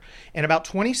culture. And about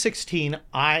 2016,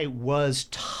 I was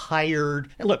tired.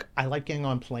 And look, I like getting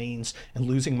on planes and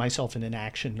losing myself in an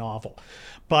action novel.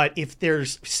 But if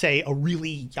there's, say, a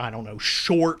really,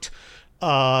 short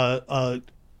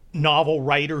novel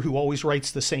writer who always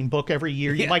writes the same book every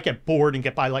year, you might get bored and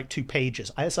get by like 2 pages.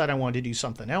 I decided I wanted to do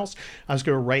something else. I was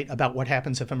going to write about what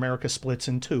happens if America splits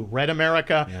in 2. Red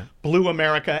America, Blue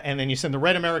America, and then you send the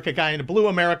Red America guy into Blue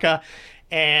America,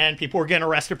 and people are getting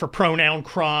arrested for pronoun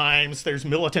crimes. There's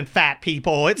militant fat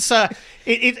people. It's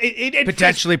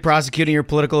potentially prosecuting your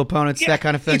political opponents, that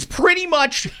kind of thing. It's pretty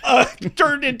much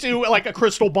turned into like a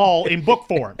crystal ball in book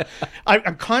form.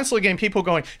 I'm constantly getting people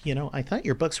going, I thought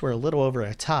your books were a little over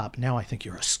the top. Now I think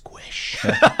you're a squish.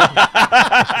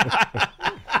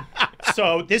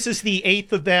 So this is the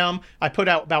 8th of them. I put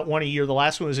out about one a year. The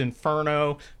last one was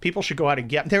Inferno. People should go out and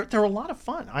get them. They're a lot of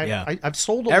fun. I've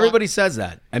sold a lot. Everybody says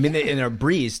that. I mean, and they're a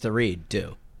breeze to read,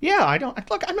 too. Yeah,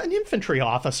 look, I'm an infantry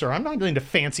officer. I'm not into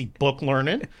fancy book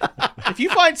learning. If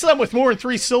you find some with more than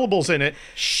 3 syllables in it,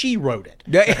 she wrote it.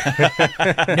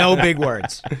 No big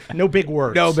words. No big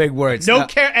words. No big words. No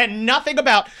care, and nothing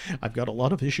about, I've got a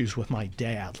lot of issues with my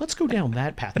dad. Let's go down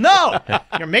that path. No!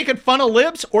 You're making fun of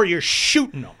libs or you're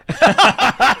shooting them.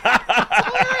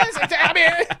 I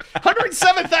mean,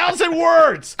 107,000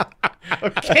 words.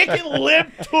 A kicking lib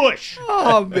tush.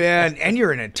 Oh, man. And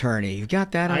you're an attorney. You've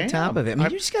got that on top of it. I mean,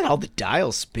 you just got all the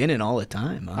dials spinning all the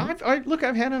time. Huh?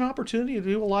 I've had an opportunity to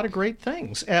do a lot of great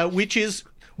things, which is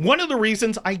one of the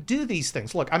reasons I do these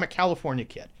things. Look, I'm a California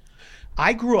kid.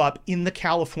 I grew up in the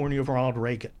California of Ronald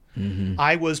Reagan. Mm-hmm.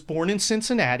 I was born in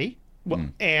Cincinnati.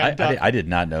 And I did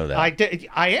not know that.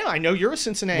 I am. I know you're a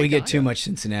Cincinnati We guy. get too much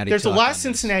Cincinnati. There's a lot of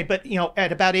Cincinnati, but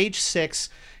at about age 6,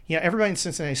 everybody in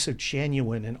Cincinnati is so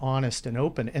genuine and honest and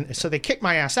open, and so they kicked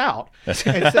my ass out. And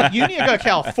said, you need to go to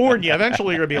California.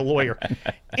 Eventually, you're gonna be a lawyer.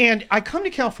 And I come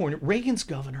to California. Reagan's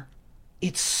governor.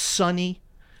 It's sunny.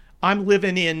 I'm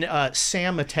living in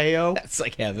San Mateo. That's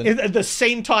like heaven. At the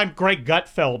same time, Greg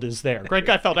Gutfeld is there. Greg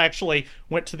Gutfeld actually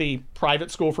went to the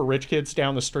private school for rich kids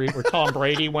down the street where Tom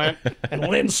Brady went and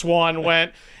Lynn Swan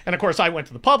went. And, of course, I went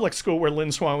to the public school where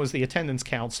Lynn Swan was the attendance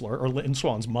counselor, or Lynn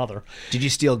Swan's mother. Did you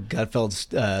steal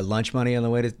Gutfeld's lunch money on the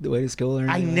way to school? Or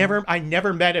I never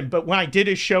met him, but when I did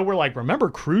his show, we're like, remember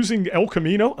cruising El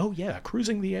Camino? Oh, yeah,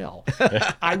 cruising the El.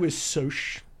 I was so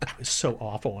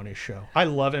awful on his show. I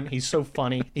love him. He's so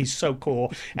funny. He's so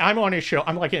cool. I'm on his show.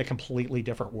 I'm like in a completely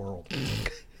different world.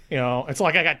 It's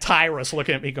like I got Tyrus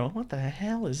looking at me going, what the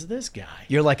hell is this guy?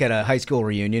 You're like at a high school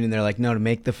reunion and they're like, no, to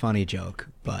make the funny joke,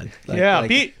 bud.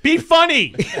 Be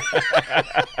funny.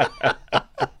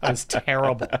 That's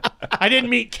terrible. I didn't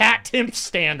meet Cat Timp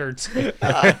standards. So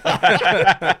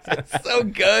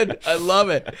good. I love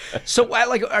it. So,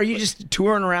 are you just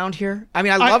touring around here? I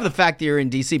mean, I love the fact that you're in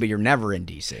D.C., but you're never in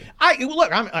D.C.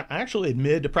 I'm actually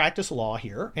admitted to practice law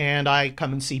here, and I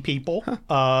come and see people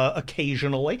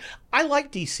occasionally. I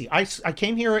like D.C. I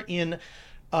came here in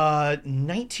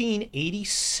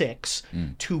 1986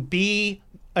 to be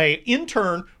an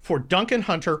intern for Duncan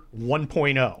Hunter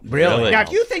 1.0. Really? Now,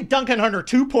 if you think Duncan Hunter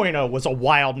 2.0 was a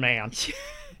wild man,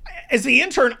 as the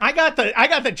intern, I got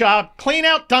the job clean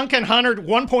out Duncan Hunter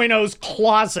 1.0's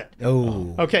closet.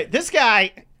 Oh. Okay, this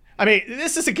guy. I mean,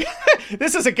 this is a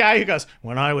guy who goes,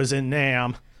 when I was in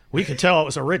NAM, we could tell it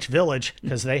was a rich village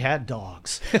because they had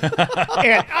dogs. And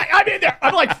I'm in there.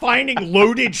 I'm like finding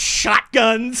loaded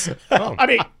shotguns. Oh. I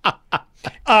mean,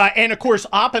 and of course,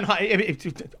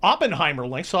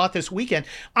 Oppenheimer saw it this weekend.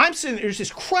 I'm sitting there's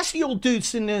this crusty old dude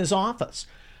sitting in his office.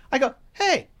 I go,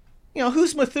 hey,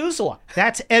 who's Methuselah?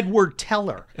 That's Edward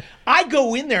Teller. I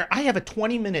go in there. I have a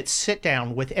 20-minute sit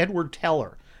down with Edward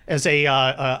Teller as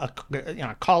a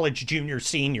college junior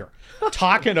senior,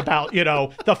 talking about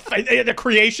the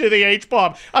creation of the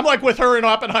H-bomb. I'm like with her and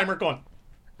Oppenheimer going,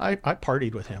 I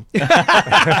partied with him.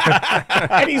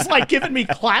 And he's like giving me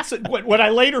classic, what I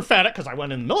later found out, because I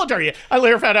went in the military, I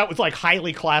later found out was like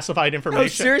highly classified information. Oh,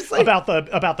 seriously? About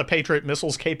the Patriot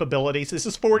missiles capabilities. This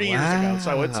is 40 years ago.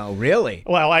 So it's really?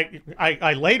 Well,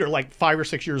 I later, like 5 or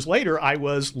 6 years later, I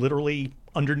was literally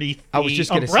underneath I was the just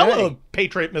gonna umbrella say. of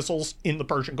Patriot missiles in the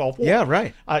Persian Gulf War. Yeah,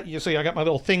 right. You see, I got my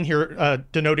little thing here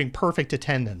denoting perfect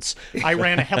attendance. I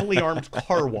ran a heavily armed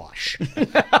car wash.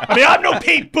 I mean, I'm no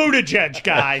Pete Buttigieg,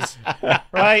 guys.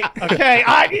 Right? Okay?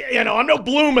 I'm no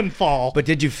Blumenthal. But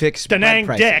did you fix Da bread Nang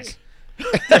prices? Dick.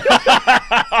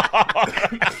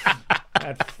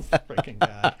 That freaking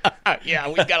guy. Yeah,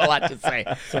 we've got a lot to say.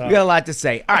 We got a lot to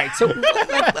say. All right, so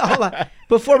hold on.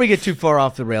 Before we get too far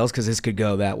off the rails, because this could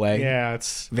go that way. Yeah,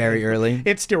 it's very early.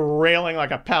 It's derailing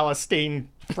like a Palestine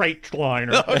freight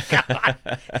liner.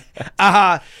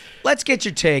 Let's get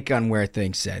your take on where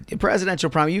things sit. The presidential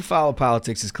primary, you follow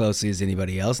politics as closely as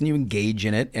anybody else, and you engage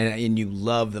in it, and you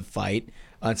love the fight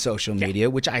on social media,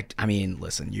 which I mean,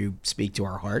 listen, you speak to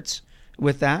our hearts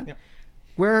with that. Yeah.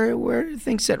 Where do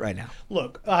things sit right now?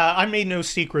 Look, I made no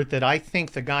secret that I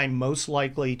think the guy most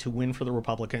likely to win for the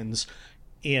Republicans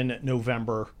in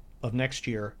November of next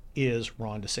year is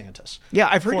Ron DeSantis. Yeah,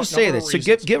 I've heard you say this. So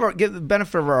give the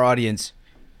benefit of our audience,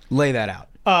 lay that out.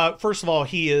 First of all,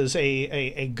 he is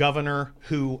a governor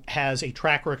who has a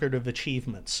track record of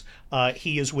achievements.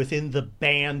 He is within the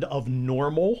band of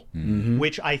normal,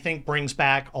 which I think brings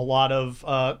back a lot of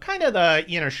kind of the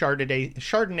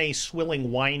Chardonnay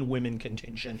swilling wine women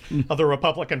contingent of the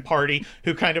Republican Party,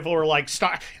 who kind of were like,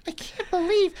 I can't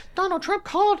believe Donald Trump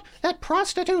called that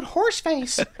prostitute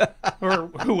horseface, or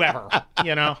whoever,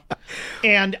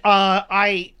 And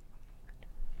I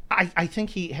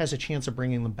think he has a chance of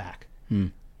bringing them back.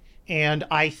 And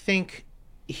I think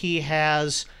he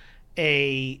has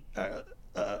a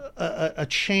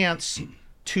chance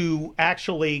to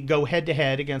actually go head to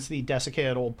head against the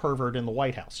desiccated old pervert in the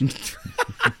White House.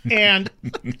 And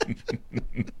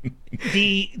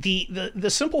the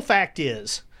simple fact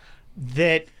is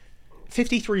that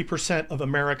 53% of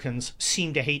Americans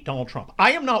seem to hate Donald Trump.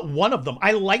 I am not one of them.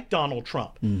 I like Donald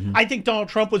Trump. I think Donald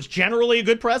Trump was generally a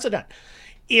good president.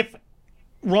 If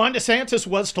Ron DeSantis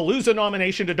was to lose a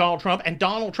nomination to Donald Trump and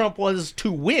Donald Trump was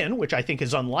to win, which I think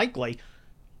is unlikely,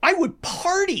 I would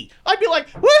party. I'd be like,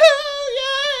 woohoo,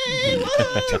 yay,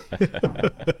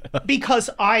 woohoo.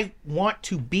 Because I want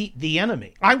to beat the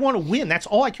enemy. I want to win. That's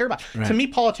all I care about. Right. To me,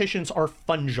 politicians are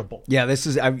fungible. Yeah, this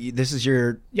is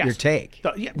your take.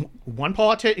 One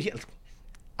politician.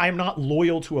 I am not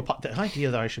loyal to the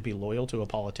idea that I should be loyal to a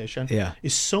politician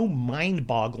is so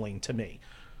mind-boggling to me.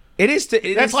 It is.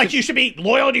 That's like you should be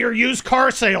loyal to your used car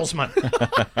salesman.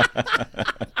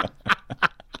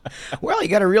 Well, you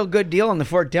got a real good deal on the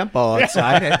Ford Tempo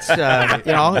outside. It's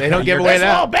they don't give away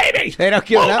that. Oh, baby, they don't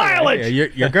give low that mileage. Yeah,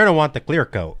 you're going to want the clear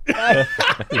coat.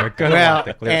 You're going to want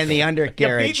the clear coat. And the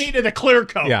undercarriage. You beat me to the clear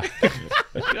coat. Yeah.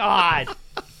 God.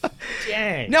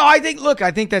 Dang. No, I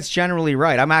think that's generally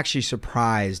right. I'm actually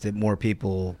surprised that more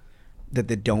people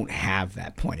that don't have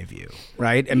that point of view,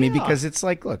 right? I mean, because it's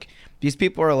like, look, these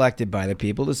people are elected by the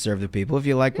people to serve the people. If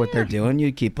you like what they're doing,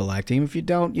 you keep electing them. If you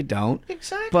don't, you don't.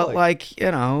 Exactly. But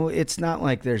it's not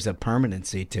like there's a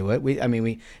permanency to it.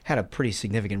 We had a pretty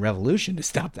significant revolution to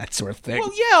stop that sort of thing.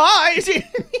 Well,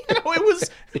 it was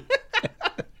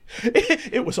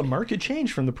it was a marked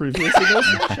change from the previous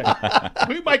administration.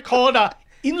 We might call it a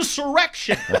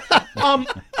insurrection.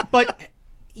 But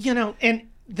and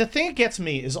the thing that gets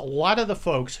me is a lot of the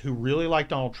folks who really like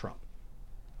Donald Trump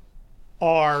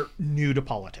are new to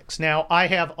politics. Now, I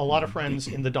have a lot of friends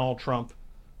in the Donald Trump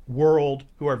world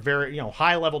who are very,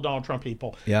 high-level Donald Trump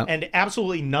people, and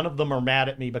absolutely none of them are mad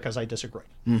at me because I disagree.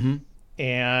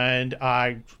 And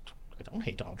I don't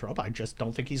hate Donald Trump. I just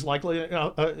don't think he's likely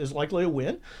to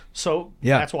win. So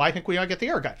that's why I think we ought to get the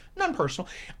air guy. None personal.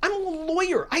 I'm a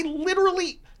lawyer. I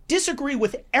literally disagree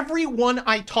with everyone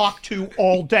I talk to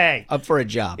all day. Up for a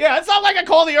job. Yeah, it's not like I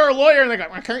call the air lawyer and they go,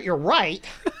 "Kurt, you're right."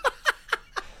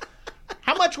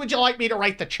 How much would you like me to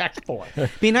write the check for?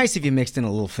 Be nice if you mixed in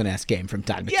a little finesse game from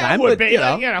time to time. Yeah, it would be.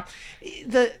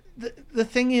 The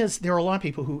thing is, there are a lot of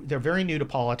people who they're very new to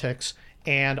politics,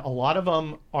 and a lot of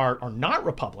them are not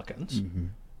Republicans.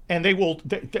 And they will,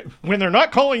 when they're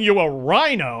not calling you a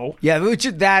rhino. Yeah,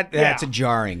 that's a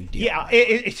jarring deal.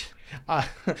 Yeah,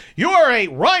 you are a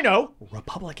rhino,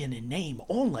 Republican in name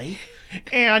only,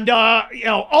 and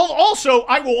also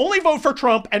I will only vote for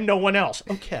Trump and no one else.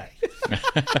 Okay.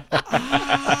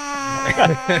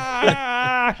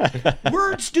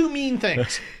 Words do mean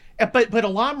things, but a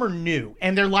lot of them are new,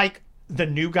 and they're like the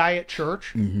new guy at church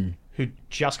who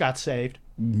just got saved.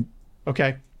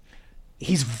 Okay,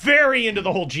 he's very into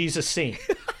the whole Jesus scene.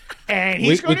 And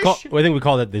he's I think we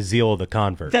call that the zeal of the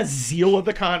convert. The zeal of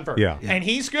the convert. Yeah. And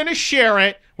he's going to share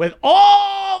it with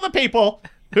all the people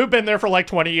who've been there for like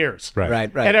 20 years. Right.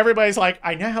 And everybody's like,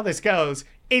 I know how this goes.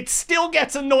 It still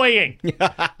gets annoying.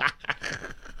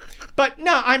 But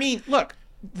no, I mean, look,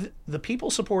 the people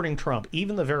supporting Trump,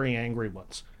 even the very angry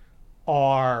ones,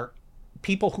 are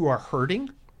people who are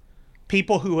hurting,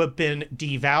 people who have been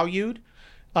devalued.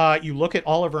 You look at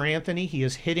Oliver Anthony, he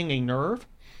is hitting a nerve.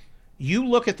 You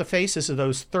look at the faces of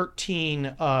those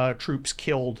 13 troops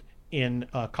killed in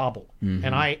Kabul. Mm-hmm.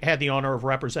 And I had the honor of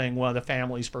representing one of the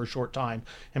families for a short time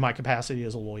in my capacity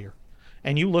as a lawyer.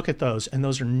 And you look at those, and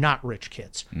those are not rich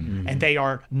kids. Mm-hmm. And they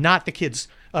are not the kids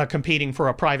competing for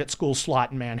a private school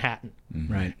slot in Manhattan.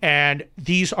 Mm-hmm. Right. And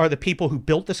these are the people who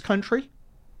built this country.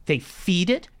 They feed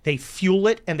it, they fuel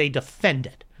it, and they defend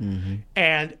it. Mm-hmm.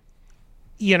 And,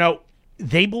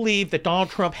 they believe that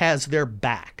Donald Trump has their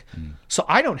back. So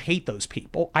I don't hate those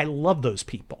people. I love those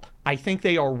people. I think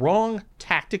they are wrong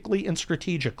tactically and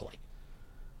strategically.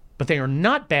 But they are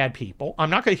not bad people.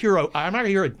 I'm not going to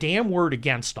hear a damn word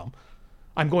against them.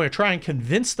 I'm going to try and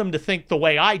convince them to think the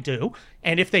way I do.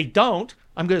 And if they don't,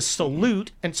 I'm going to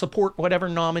salute and support whatever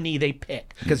nominee they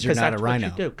pick. Because you're not a rhino.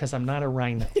 Because I'm not a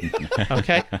rhino.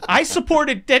 Okay? I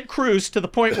supported Ted Cruz to the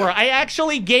point where I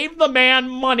actually gave the man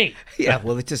money. Yeah,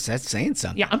 well, that's saying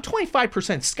something. Yeah, I'm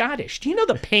 25% Scottish. Do you know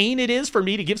the pain it is for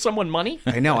me to give someone money?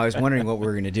 I know. I was wondering what we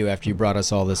were going to do after you brought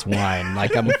us all this wine.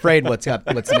 Like, I'm afraid what's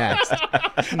next.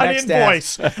 An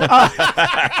invoice. But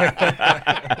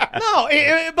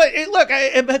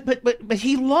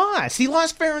he lost. He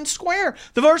lost fair and square.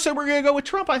 The voters said we're going to go with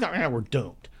Trump. I thought, we're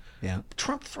doomed. Yeah.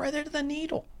 Trump threaded the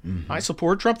needle. Mm-hmm. I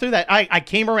support Trump through that. I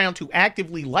came around to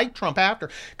actively like Trump after,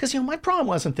 because my problem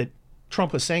wasn't that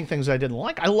Trump was saying things I didn't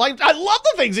like. I love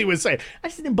the things he was saying. I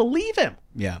just didn't believe him.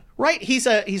 Yeah. Right? He's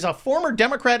a former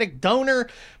Democratic donor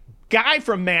guy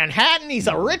from Manhattan. He's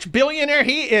a rich billionaire.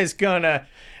 He is gonna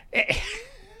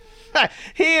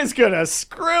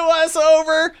screw us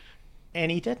over. And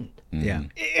he didn't. Yeah.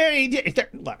 And he did.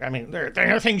 Look,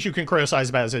 there are things you can criticize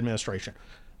about his administration.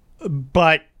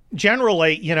 But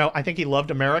generally, I think he loved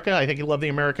America. I think he loved the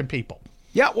American people.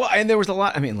 Yeah, well, and there was a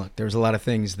lot. There was a lot of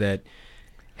things that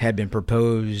had been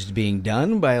proposed being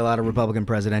done by a lot of Republican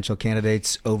presidential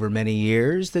candidates over many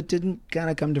years that didn't kind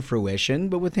of come to fruition.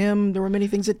 But with him, there were many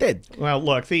things that did. Well,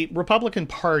 look, the Republican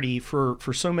Party for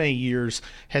so many years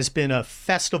has been a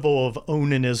festival of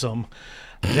onanism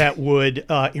that would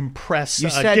impress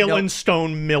Dylan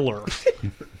Stone Miller,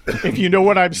 if you know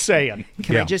what I'm saying.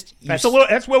 That's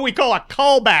what we call a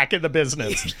callback in the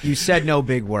business. You said no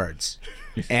big words.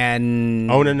 And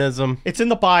onanism. It's in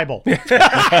the Bible. It's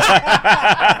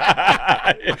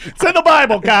in the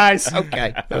Bible, guys.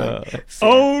 Okay.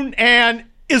 Own and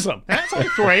ism. That's only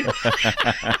three.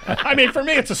 For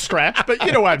me, it's a stretch, but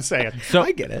you know what I'm saying. So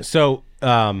I get it. So,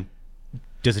 does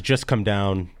it just come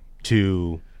down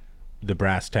to the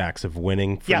brass tacks of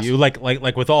winning for you?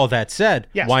 Like with all that said,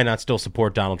 why not still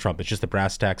support Donald Trump? It's just the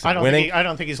brass tacks of winning. I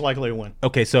don't think he's likely to win.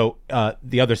 Okay, so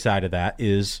the other side of that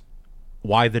is,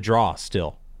 why the draw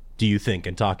still, do you think,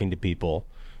 in talking to people?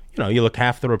 You look,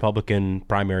 half the Republican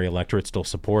primary electorate still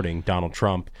supporting Donald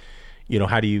Trump.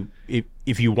 How do you,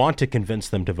 if you want to convince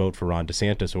them to vote for Ron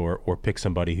DeSantis or pick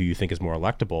somebody who you think is more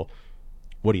electable,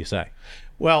 what do you say?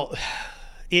 Well,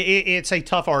 it's a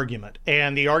tough argument.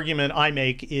 And the argument I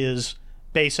make is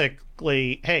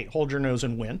basically, hey, hold your nose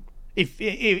and win.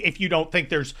 If you don't think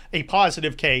there's a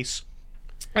positive case,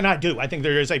 and I do, I think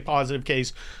there is a positive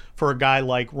case for a guy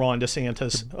like Ron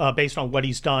DeSantis based on what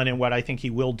he's done and what I think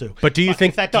he will do. But do you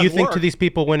think to these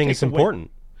people winning is important?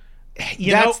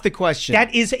 That's the question.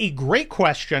 That is a great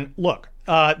question. Look,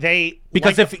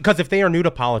 because if they are new to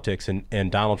politics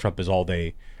and Donald Trump is all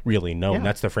they really know, and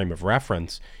that's their frame of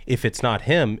reference, if it's not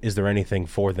him, is there anything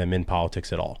for them in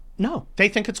politics at all? No, they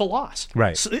think it's a loss.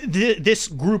 Right. So, this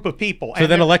group of people. So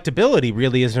then electability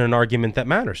really isn't an argument that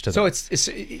matters to them.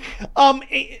 So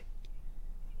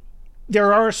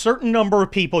there are a certain number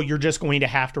of people you're just going to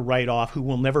have to write off who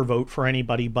will never vote for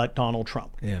anybody but Donald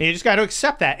Trump. Yeah. And you just got to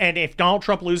accept that. And if Donald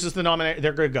Trump loses the nomination,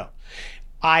 they're going to go.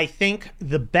 I think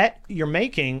the bet you're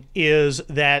making is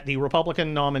that the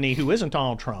Republican nominee who isn't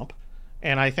Donald Trump,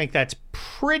 and I think that's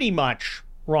pretty much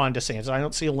Ron DeSantis. I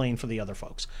don't see a lane for the other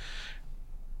folks.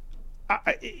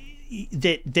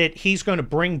 That he's going to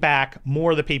bring back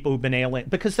more of the people who've been alienated.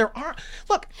 Because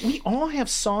we all have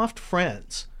soft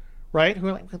friends, right? Who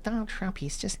are like, well, Donald Trump,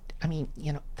 he's just, the mean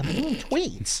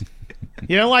tweets.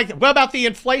 What about the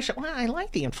inflation? Well, I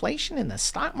like the inflation in the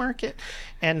stock market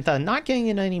and the not getting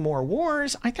into any more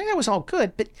wars. I think that was all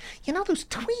good. But, those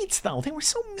tweets, though, they were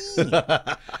so mean.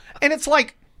 And it's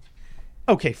like,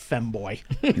 okay, femboy.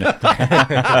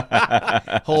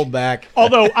 Hold back.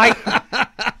 Although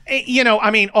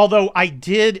I mean, although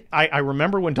I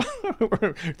remember when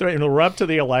in the run up to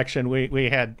the election, we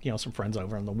had, some friends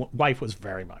over, and the wife was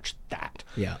very much that.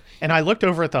 Yeah. And I looked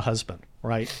over at the husband,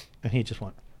 right? And he just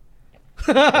went,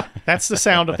 that's the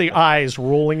sound of the eyes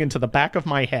rolling into the back of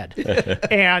my head.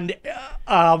 And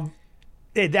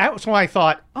that was when I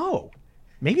thought, oh,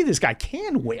 maybe this guy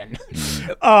can win.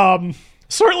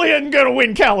 Certainly isn't going to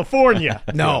win California.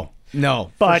 No,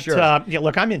 but for sure.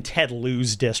 look, I'm in Ted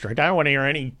Lieu's district. I don't want to hear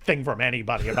anything from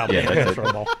anybody about being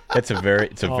miserable. It's a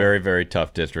very, very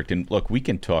tough district. And look, we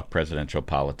can talk presidential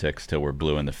politics till we're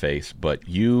blue in the face, but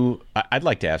I'd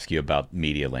like to ask you about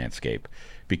media landscape,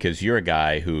 because you're a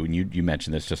guy who, you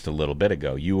mentioned this just a little bit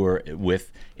ago, you were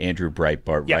with Andrew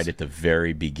Breitbart right at the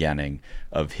very beginning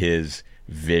of his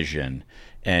vision.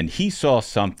 And he saw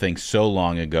something so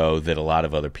long ago that a lot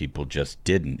of other people just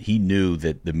didn't. He knew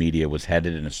that the media was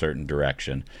headed in a certain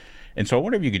direction. And so I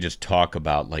wonder if you could just talk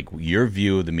about your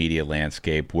view of the media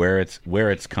landscape, where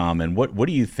it's come, and what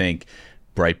do you think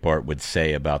Breitbart would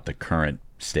say about the current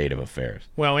state of affairs?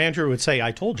 Well, Andrew would say,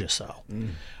 I told you so.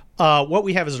 What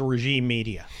we have is a regime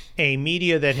media, a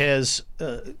media that has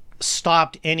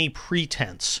stopped any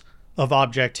pretense of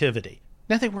objectivity.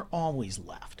 Now, they were always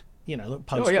left. The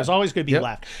Post was always going to be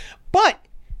left. But,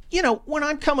 when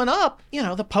I'm coming up,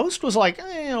 the Post was like,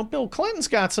 Bill Clinton's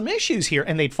got some issues here,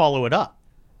 and they'd follow it up.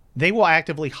 They will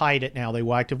actively hide it now. They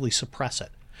will actively suppress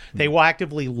it. They will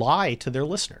actively lie to their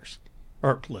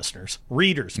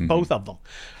readers, both of them.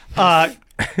 I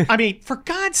mean, for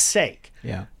God's sake.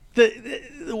 Yeah. The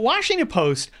Washington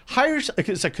Post hires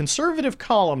as a conservative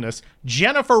columnist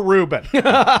Jennifer Rubin,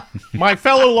 my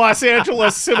fellow Los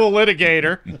Angeles civil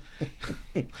litigator.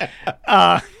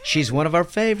 She's one of our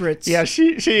favorites. Yeah,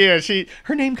 she is.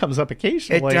 Her name comes up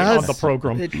occasionally on the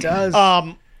program. It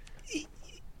does.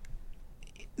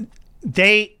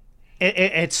 They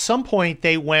at some point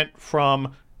they went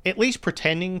from at least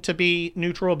pretending to be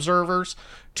neutral observers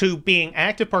to being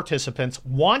active participants,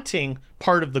 wanting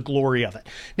part of the glory of it.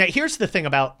 Now, here's the thing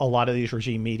about a lot of these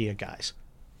regime media guys,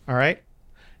 all right?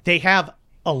 They have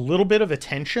a little bit of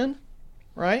attention,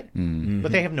 right? Mm-hmm.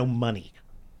 But they have no money.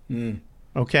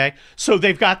 Okay? So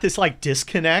they've got this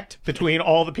disconnect between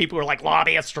all the people who are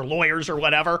lobbyists or lawyers or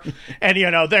whatever. And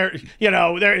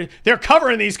they're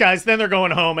covering these guys, then they're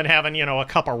going home and having, a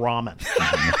cup of ramen.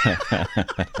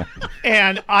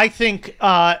 And I think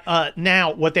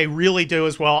now what they really do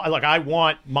is, I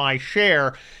want my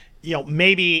share.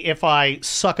 Maybe if I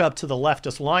suck up to the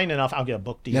leftist line enough, I'll get a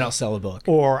book deal. Then I'll sell a book.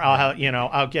 Or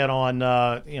I'll get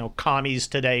on Commies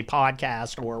Today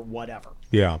podcast or whatever.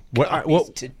 Yeah.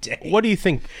 What do you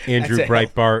think, Andrew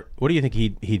Breitbart? What do you think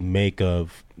he'd make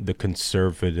of the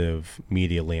conservative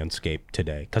media landscape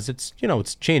today? Because it's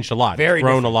changed a lot. It's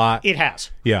grown a lot. It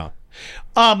has. Yeah.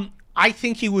 I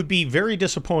think he would be very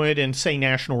disappointed in, say,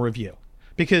 National Review,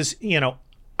 because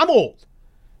I'm old.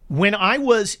 When I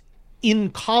was in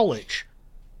college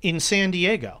in San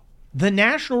Diego, the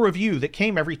National Review that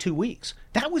came every 2 weeks,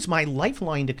 that was my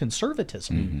lifeline to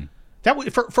conservatism. Mm-hmm. That was,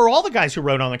 for all the guys who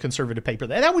wrote on the conservative paper,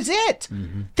 that was it.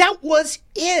 Mm-hmm. That was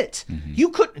it. Mm-hmm. You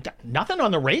couldn't, nothing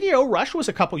on the radio. Rush was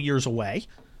a couple years away.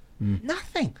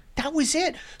 Nothing. That was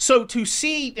it. So to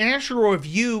see National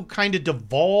Review kind of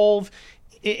devolve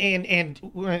and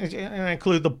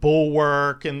include the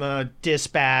Bulwark and the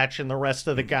Dispatch and the rest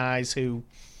of the guys who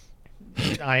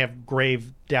I have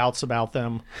grave doubts about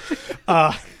them.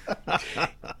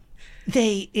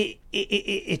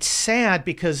 It's sad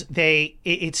because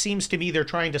it seems to me they're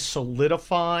trying to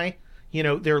solidify,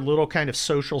 their little kind of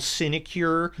social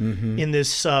sinecure in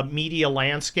this media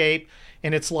landscape.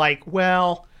 And it's like,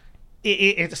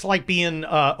 it's like being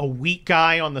a weak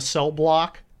guy on the cell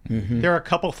block. Mm-hmm. There are a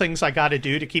couple things I got to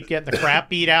do to keep getting the crap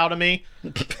beat out of me.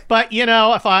 But,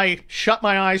 if I shut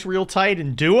my eyes real tight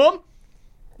and do them,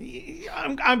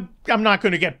 I'm not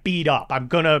going to get beat up. I'm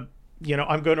going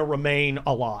to remain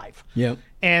alive. Yep.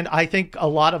 And I think a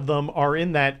lot of them are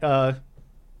in that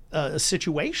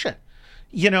situation.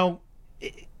 A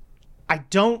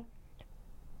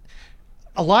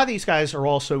lot of these guys are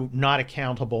also not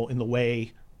accountable in the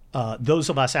way those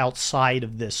of us outside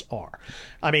of this are.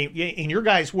 I mean, in your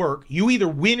guys' work, you either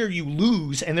win or you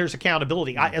lose, and there's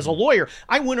accountability. As a lawyer,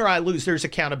 I win or I lose, there's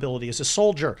accountability. As a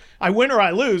soldier, I win or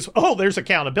I lose, there's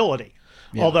accountability.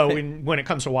 Yeah. Although when it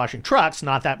comes to washing trucks,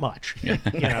 not that much.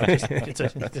 It's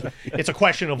a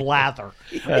question of lather.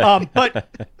 But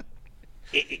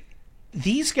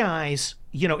these guys,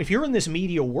 if you're in this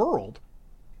media world,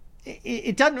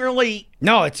 it doesn't really.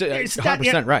 No, it's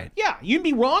 100% right. Yeah, you'd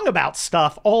be wrong about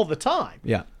stuff all the time.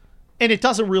 Yeah, and it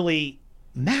doesn't really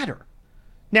matter.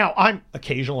 Now, I'm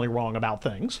occasionally wrong about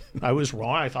things. I was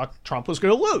wrong. I thought Trump was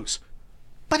going to lose.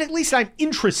 But at least I'm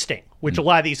interesting, which a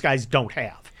lot of these guys don't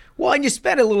have. Well, and you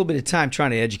spend a little bit of time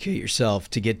trying to educate yourself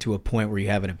to get to a point where you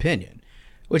have an opinion,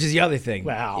 which is the other thing.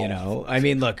 Wow. You know, I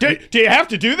mean, look. Do you have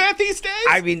to do that these days?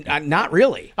 I mean, not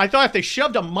really. I thought if they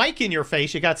shoved a mic in your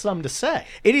face, you got something to say.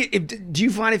 Do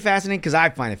you find it fascinating? Because I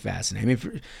find it fascinating. I mean,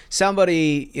 for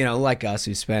somebody, you know, like us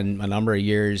who spend a number of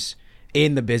years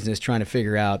in the business trying to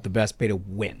figure out the best way to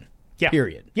win. Yeah.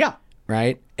 Period. Yeah.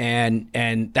 Right?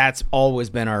 And that's always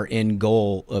been our end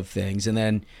goal of things. And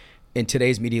then in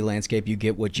today's media landscape, you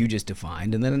get what you just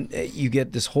defined, and then you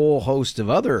get this whole host of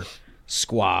other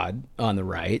squad on the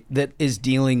right that is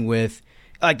dealing with,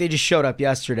 like, they just showed up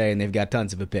yesterday and they've got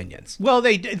tons of opinions. Well,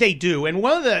 they do, and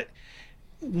one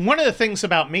of the things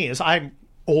about me is I'm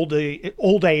old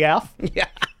AF. Yeah.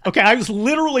 Okay, I was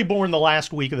literally born the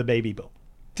last week of the baby boom.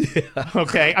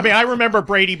 Okay, I mean, I remember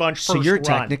Brady Bunch first So you're run.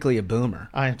 technically a boomer.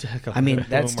 I mean,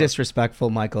 that's disrespectful,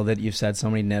 Michael, that you've said so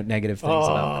many negative things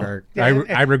about Kurt. Yeah,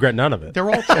 I regret none of it. They're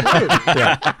all true.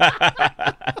 Yeah.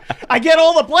 I get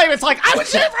all the blame. It's like, I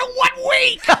was here for 1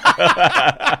 week.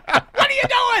 What are you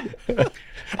doing?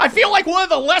 I feel like one of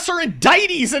the lesser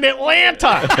indictees in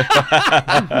Atlanta.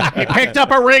 He picked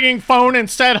up a ringing phone and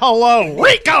said hello.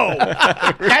 Rico!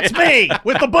 That's me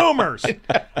with the boomers.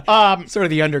 Sort of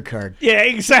the undercard. Yeah,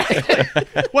 exactly.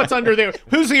 What's under there?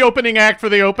 Who's the opening act for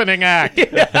the opening act?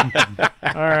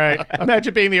 All right.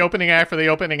 Imagine being the opening act for the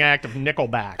opening act of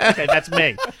Nickelback. Okay, that's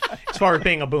me, as far as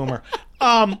being a boomer.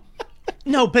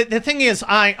 No, but the thing is,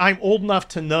 I'm old enough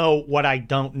to know what I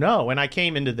don't know. And I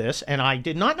came into this, and I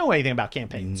did not know anything about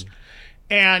campaigns.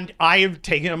 And I have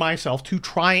taken it myself to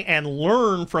try and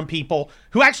learn from people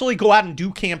who actually go out and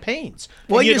do campaigns.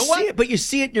 Well, and you see it, but you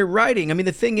see it in your writing. I mean,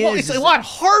 the thing well, is... it's a lot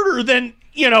harder than,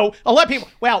 a lot of people,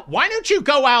 well, why don't you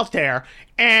go out there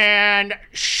and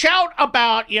shout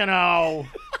about,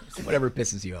 whatever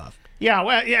pisses you off. Yeah,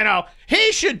 well,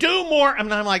 he should do more.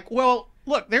 And I'm like, well,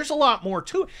 look, there's a lot more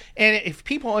to it. And if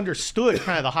people understood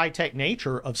kind of the high-tech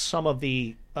nature of some of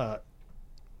the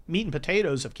meat and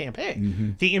potatoes of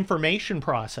campaign, the information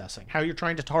processing, how you're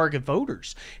trying to target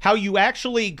voters, how you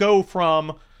actually go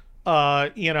from,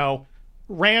 massive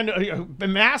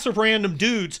random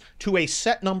dudes to a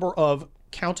set number of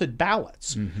counted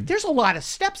ballots. There's a lot of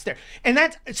steps there. And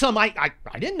that's something I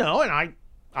didn't know, and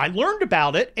I learned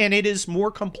about it, and it is more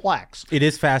complex. It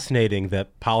is fascinating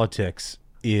that politics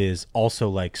is also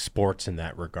like sports in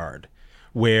that regard,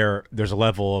 where there's a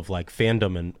level of like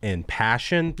fandom and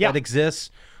passion that exists,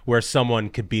 where someone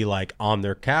could be like on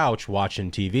their couch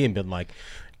watching TV and been like,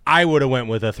 I would have went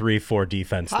with a 3-4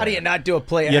 defense. How do you not do a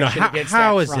play action against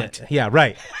how that is front? it? Yeah,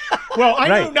 right. Well, I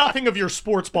know nothing of your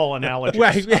sports ball analogies.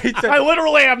 Right. I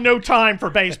literally have no time for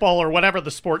baseball or whatever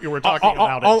the sport you were talking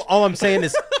about is. All I'm saying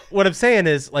is, what I'm saying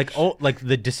is like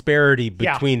the disparity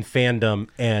between fandom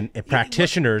and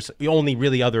practitioners only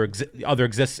really other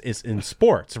exists is in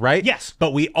sports, right? Yes.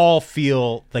 But we all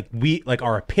feel like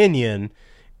our opinion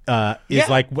is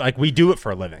like we do it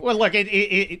for a living. Well, look,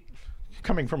 it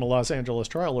coming from a Los Angeles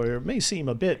trial lawyer, it may seem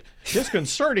a bit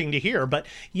disconcerting to hear, but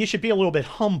you should be a little bit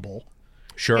humble.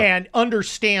 Sure. And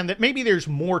understand that maybe there's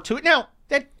more to it. Now,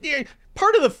 that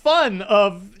part of the fun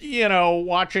of,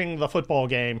 watching the football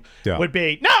game would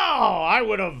be, no, I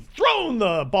would have thrown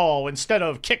the ball instead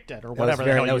of kicked it or whatever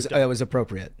the hell you did. That was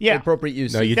appropriate. Yeah. Appropriate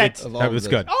use. No, you did. That was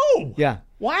good. Oh. Yeah.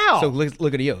 Wow. So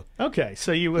look at you. Okay,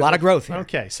 so you... A lot of growth here.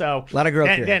 Okay, so... A lot of growth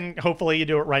here. Then hopefully you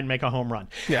do it right and make a home run.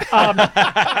 Yeah.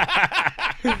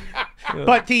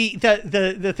 But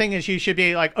the thing is, you should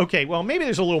be like, okay, well, maybe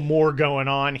there's a little more going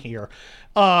on here.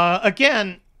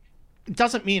 Again, it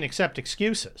doesn't mean accept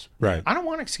excuses. Right. I don't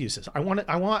want excuses. I want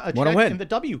a check in the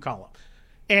W column.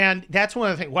 And that's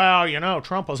one of the things, well,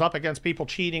 Trump was up against people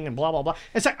cheating and blah, blah, blah.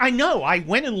 It's like, I know. I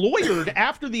went and lawyered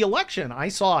after the election. I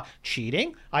saw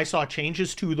cheating. I saw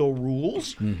changes to the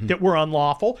rules that were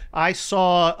unlawful. I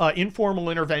saw informal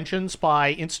interventions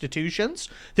by institutions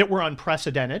that were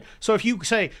unprecedented. So if you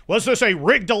say, was this a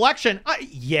rigged election?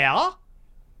 Yeah.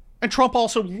 And Trump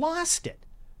also lost it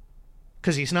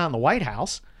because he's not in the White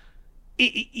House.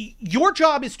 Your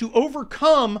job is to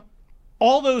overcome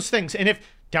all those things. And if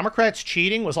Democrats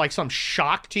cheating was like some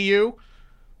shock to you,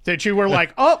 that you were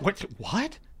like, oh, what?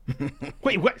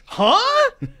 Wait, what?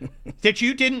 Huh? That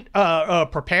you didn't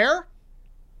prepare?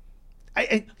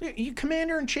 You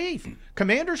commander-in-chief.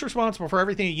 Commander's responsible for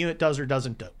everything a unit does or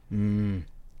doesn't do.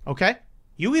 Okay?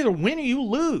 You either win or you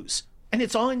lose, and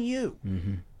it's on you.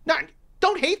 Now,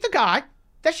 don't hate the guy.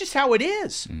 That's just how it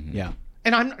is. Yeah.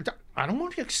 And I don't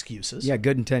want excuses. Yeah,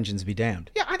 good intentions be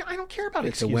damned. Yeah, I don't care about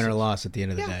It's excuses. a win or loss at the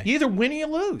end of the day. You either win or you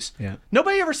lose. Yeah.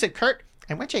 Nobody ever said, Kurt,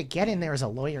 And once you get in there as a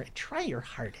lawyer, try your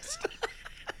hardest.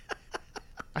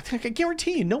 I think I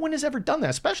guarantee you, no one has ever done that,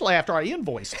 especially after I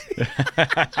invoice.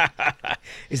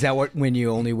 Is that when you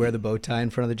only wear the bow tie in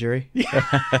front of the jury?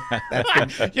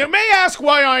 Yeah. You may ask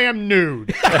why I am nude.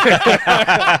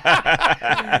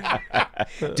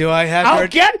 Do I have? I'll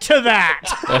get to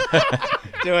that.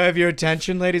 Do I have your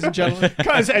attention, ladies and gentlemen?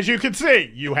 Because as you can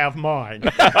see, you have mine.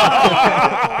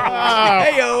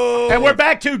 Hey-o. And we're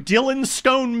back to Dylan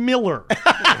Stone Miller.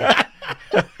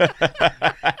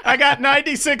 I got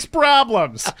 96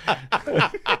 problems.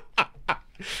 I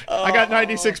got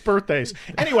 96 birthdays.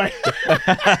 Anyway,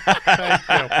 thank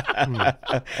you.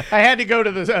 I had to go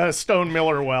to the Stone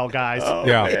Miller well, guys.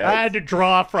 Yeah. I had to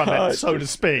draw from it, so to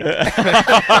speak.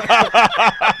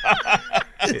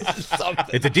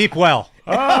 It's a deep well.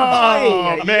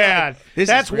 Oh, man.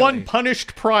 That's really... one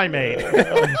punished primate.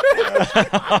 Okay.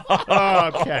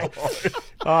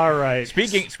 All right.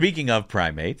 Speaking of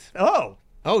primates.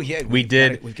 Oh, yeah. We've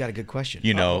got a good question.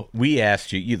 You know, we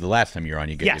asked you the last time you were on,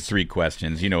 you gave Yes. me 3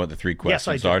 questions. You know what the 3 Yes,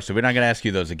 I questions do. are, so we're not going to ask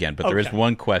you those again. But there is Okay.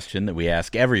 one question that we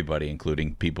ask everybody,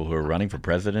 including people who are running for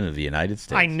president of the United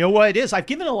States. I know what it is. I've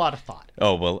given it a lot of thought.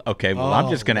 Oh, well, okay. Well, I'm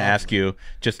just going to ask you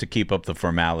just to keep up the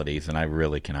formalities, and I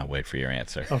really cannot wait for your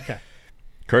answer. Okay.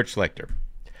 Kurt Schlichter.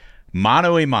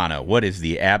 Mano a mano, what is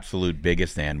the absolute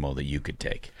biggest animal that you could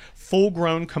take?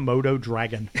 Full-grown Komodo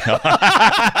dragon.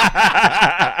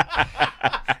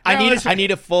 I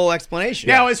need a full explanation.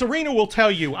 Now, as Arena will tell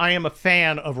you, I am a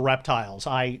fan of reptiles.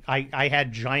 I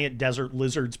had giant desert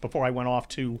lizards before I went off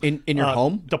to in your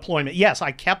home deployment. Yes,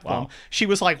 I kept them. She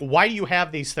was like, "Why do you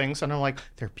have these things?" And I'm like,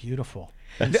 "They're beautiful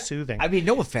and soothing." I mean,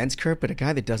 no offense, Kurt, but a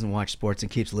guy that doesn't watch sports and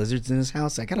keeps lizards in his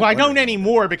house, I don't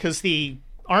anymore because the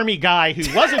Army guy who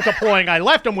wasn't deploying, I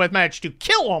left him with, managed to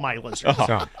kill all my lizards.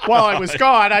 While I was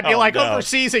gone, I'd be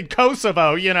overseas in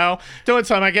Kosovo, doing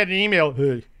something. I get an email,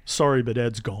 "Hey, sorry, but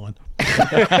Ed's gone."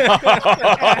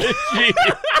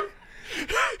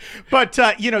 But,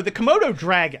 the Komodo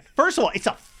dragon, first of all, it's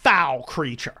a foul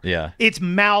creature. Yeah. Its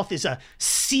mouth is a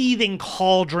seething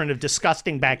cauldron of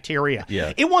disgusting bacteria.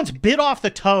 Yeah. It once bit off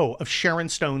the toe of Sharon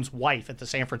Stone's wife at the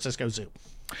San Francisco Zoo.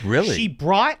 Really? She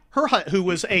brought her, who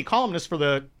was a columnist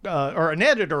for or an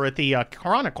editor at the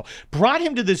Chronicle, brought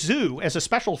him to the zoo as a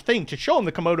special thing to show him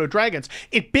the Komodo dragons.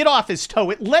 It bit off his toe.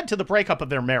 It led to the breakup of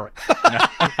their marriage.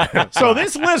 So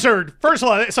this lizard, first of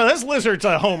all, this lizard's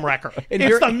a home wrecker.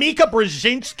 It's the Mika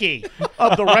Brzezinski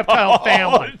of the reptile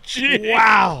family.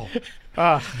 Wow.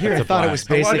 I thought it was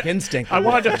Basic Instinct. I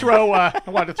wanted to throw a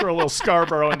little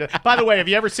Scarborough into. By the way, have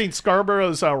you ever seen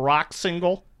Scarborough's rock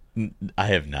single? I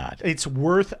have not. It's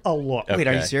worth a look. Wait,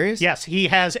 are you serious? Yes, he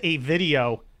has a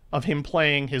video of him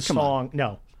playing his song.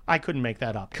 No, I couldn't make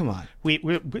that up. Come on.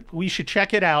 We should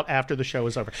check it out after the show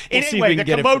is over. We'll see if we can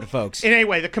get it for the folks.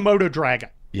 Anyway, the Komodo dragon.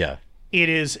 Yeah.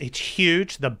 It's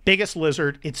huge, the biggest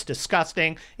lizard. It's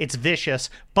disgusting. It's vicious.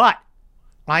 But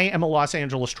I am a Los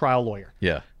Angeles trial lawyer.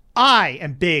 Yeah. I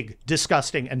am big,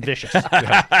 disgusting, and vicious.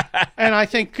 And I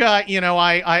think,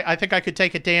 I think I could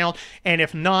take it down. And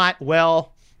if not,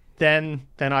 well, then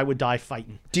I would die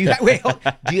fighting. Do you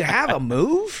have a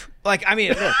move? Like, I mean,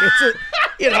 look,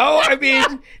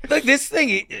 it's like this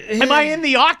thing. Am I in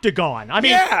the octagon? I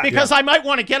mean, because I might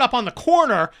want to get up on the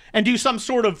corner and do some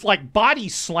sort of like body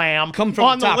slam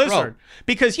on the lizard. Rope.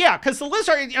 Because the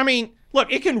lizard, I mean, look,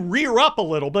 it can rear up a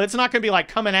little, but it's not going to be like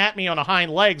coming at me on the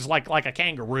hind legs like a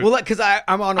kangaroo. Well, because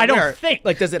I'm unaware. I don't think.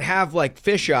 Like, does it have like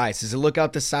fish eyes? Does it look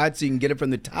out the side so you can get it from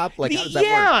the top? Like, how does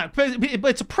that work? But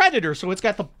it's a predator, so it's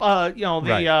got the full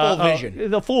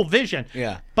vision. The full vision.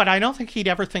 Yeah. But I don't think he'd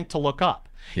ever think to look up.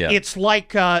 Yeah. It's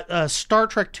like Star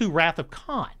Trek II: Wrath of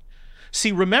Khan.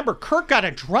 See, remember, Kirk got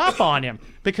a drop on him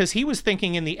because he was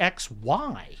thinking in the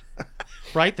XY,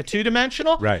 right? The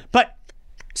 2-dimensional. Right. But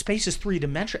space is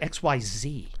 3-dimensional.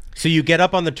 XYZ. So you get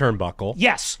up on the turnbuckle.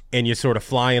 Yes. And you sort of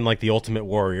fly in like the Ultimate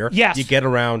Warrior. Yes. You get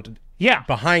around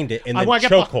behind it and then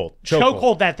chokehold.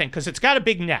 Chokehold that thing because it's got a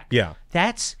big neck. Yeah.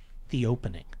 That's the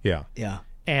opening. Yeah. Yeah.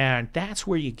 And that's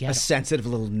where you get him. Sensitive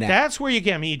little neck. That's where you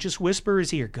get him. You just whisper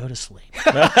his ear, go to sleep.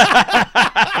 Go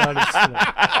to sleep.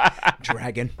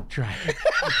 Dragon.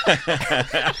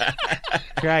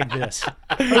 Drag this.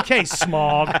 Okay,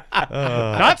 Smog.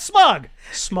 Not Smug.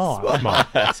 Smog.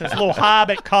 It's his little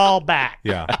Hobbit call back.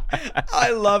 Yeah. I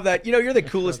love that. You're the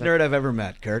coolest nerd I've ever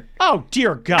met, Kurt. Oh,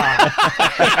 dear God.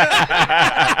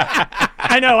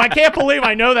 I know. I can't believe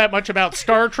I know that much about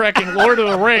Star Trek and Lord of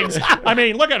the Rings. I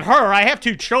mean, look at her. I have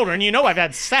 2 children. I've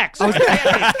had sex. I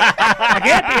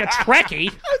can't be a Trekkie.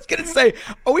 I was going to say,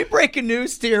 are we breaking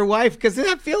news to your wife? Because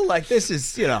I feel like this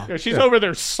is, She's over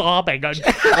there sobbing.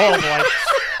 Oh,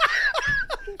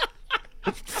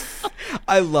 boy.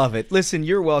 I love it. Listen,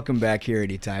 you're welcome back here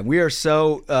anytime. We are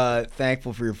so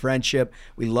thankful for your friendship.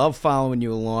 We love following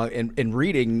you along and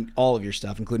reading all of your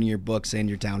stuff, including your books and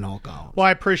your town hall columns. Well,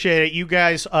 I appreciate it. You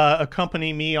guys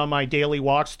accompany me on my daily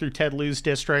walks through Ted Lieu's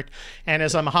district, and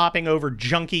as I'm hopping over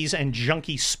junkies and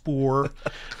junkie spoor,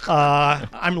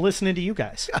 I'm listening to you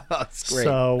guys. Oh, that's great.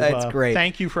 So, that's great.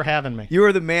 Thank you for having me. You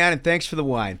are the man, and thanks for the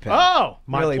wine, pal. Oh,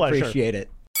 my really pleasure. Appreciate it.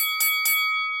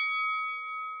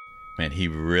 Man, he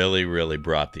really, really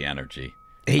brought the energy.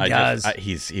 He does.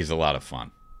 He's a lot of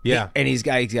fun. Yeah, and he's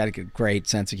got a great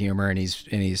sense of humor, and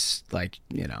he's like,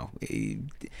 he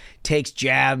takes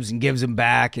jabs and gives them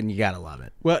back, and you gotta love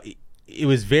it. Well, it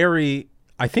was very.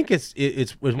 I think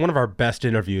it was one of our best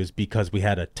interviews because we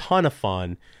had a ton of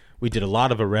fun. We did a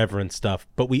lot of irreverent stuff,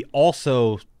 but we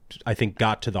also, I think,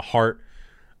 got to the heart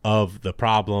of the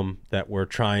problem that we're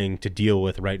trying to deal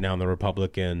with right now in the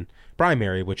Republican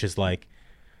primary, which is like,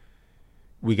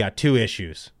 we got two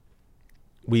issues.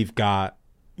 We've got,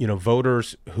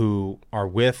 voters who are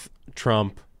with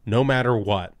Trump no matter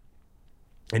what.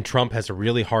 And Trump has a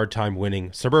really hard time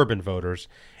winning suburban voters.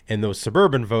 And those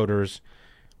suburban voters,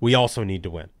 we also need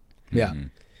to win. Yeah.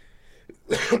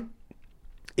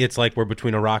 It's like we're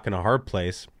between a rock and a hard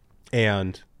place.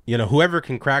 And, whoever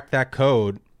can crack that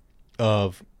code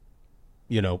of,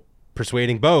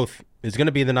 persuading both is going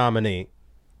to be the nominee.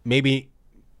 Maybe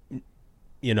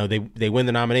they win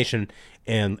the nomination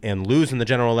and lose in the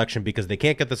general election because they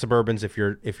can't get the suburbans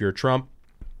if you're Trump.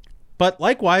 But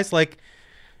likewise,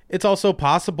 it's also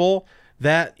possible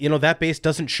that that base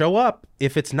doesn't show up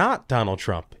if it's not Donald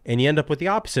Trump, and you end up with the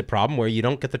opposite problem where you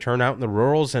don't get the turnout in the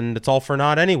rurals and it's all for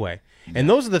naught anyway. And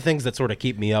those are the things that sort of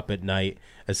keep me up at night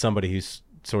as somebody who's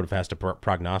sort of has to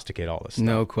prognosticate all this stuff.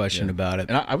 No question about it.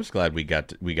 And I was glad we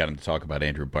got him to talk about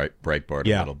Andrew Breitbart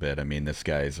a little bit. I mean, this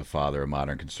guy is a father of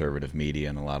modern conservative media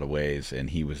in a lot of ways,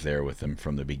 and he was there with him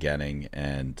from the beginning.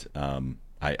 And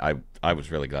I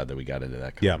was really glad that we got into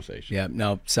that conversation. Yeah,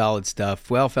 no, solid stuff.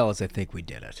 Well, fellas, I think we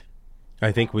did it.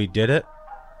 I think we did it,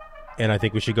 and I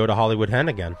think we should go to Hollywood Hen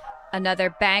again.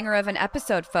 Another banger of an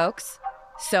episode, folks.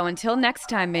 So until next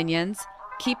time, minions,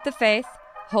 keep the faith,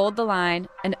 hold the line,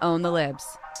 and own the libs.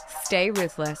 Stay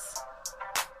ruthless.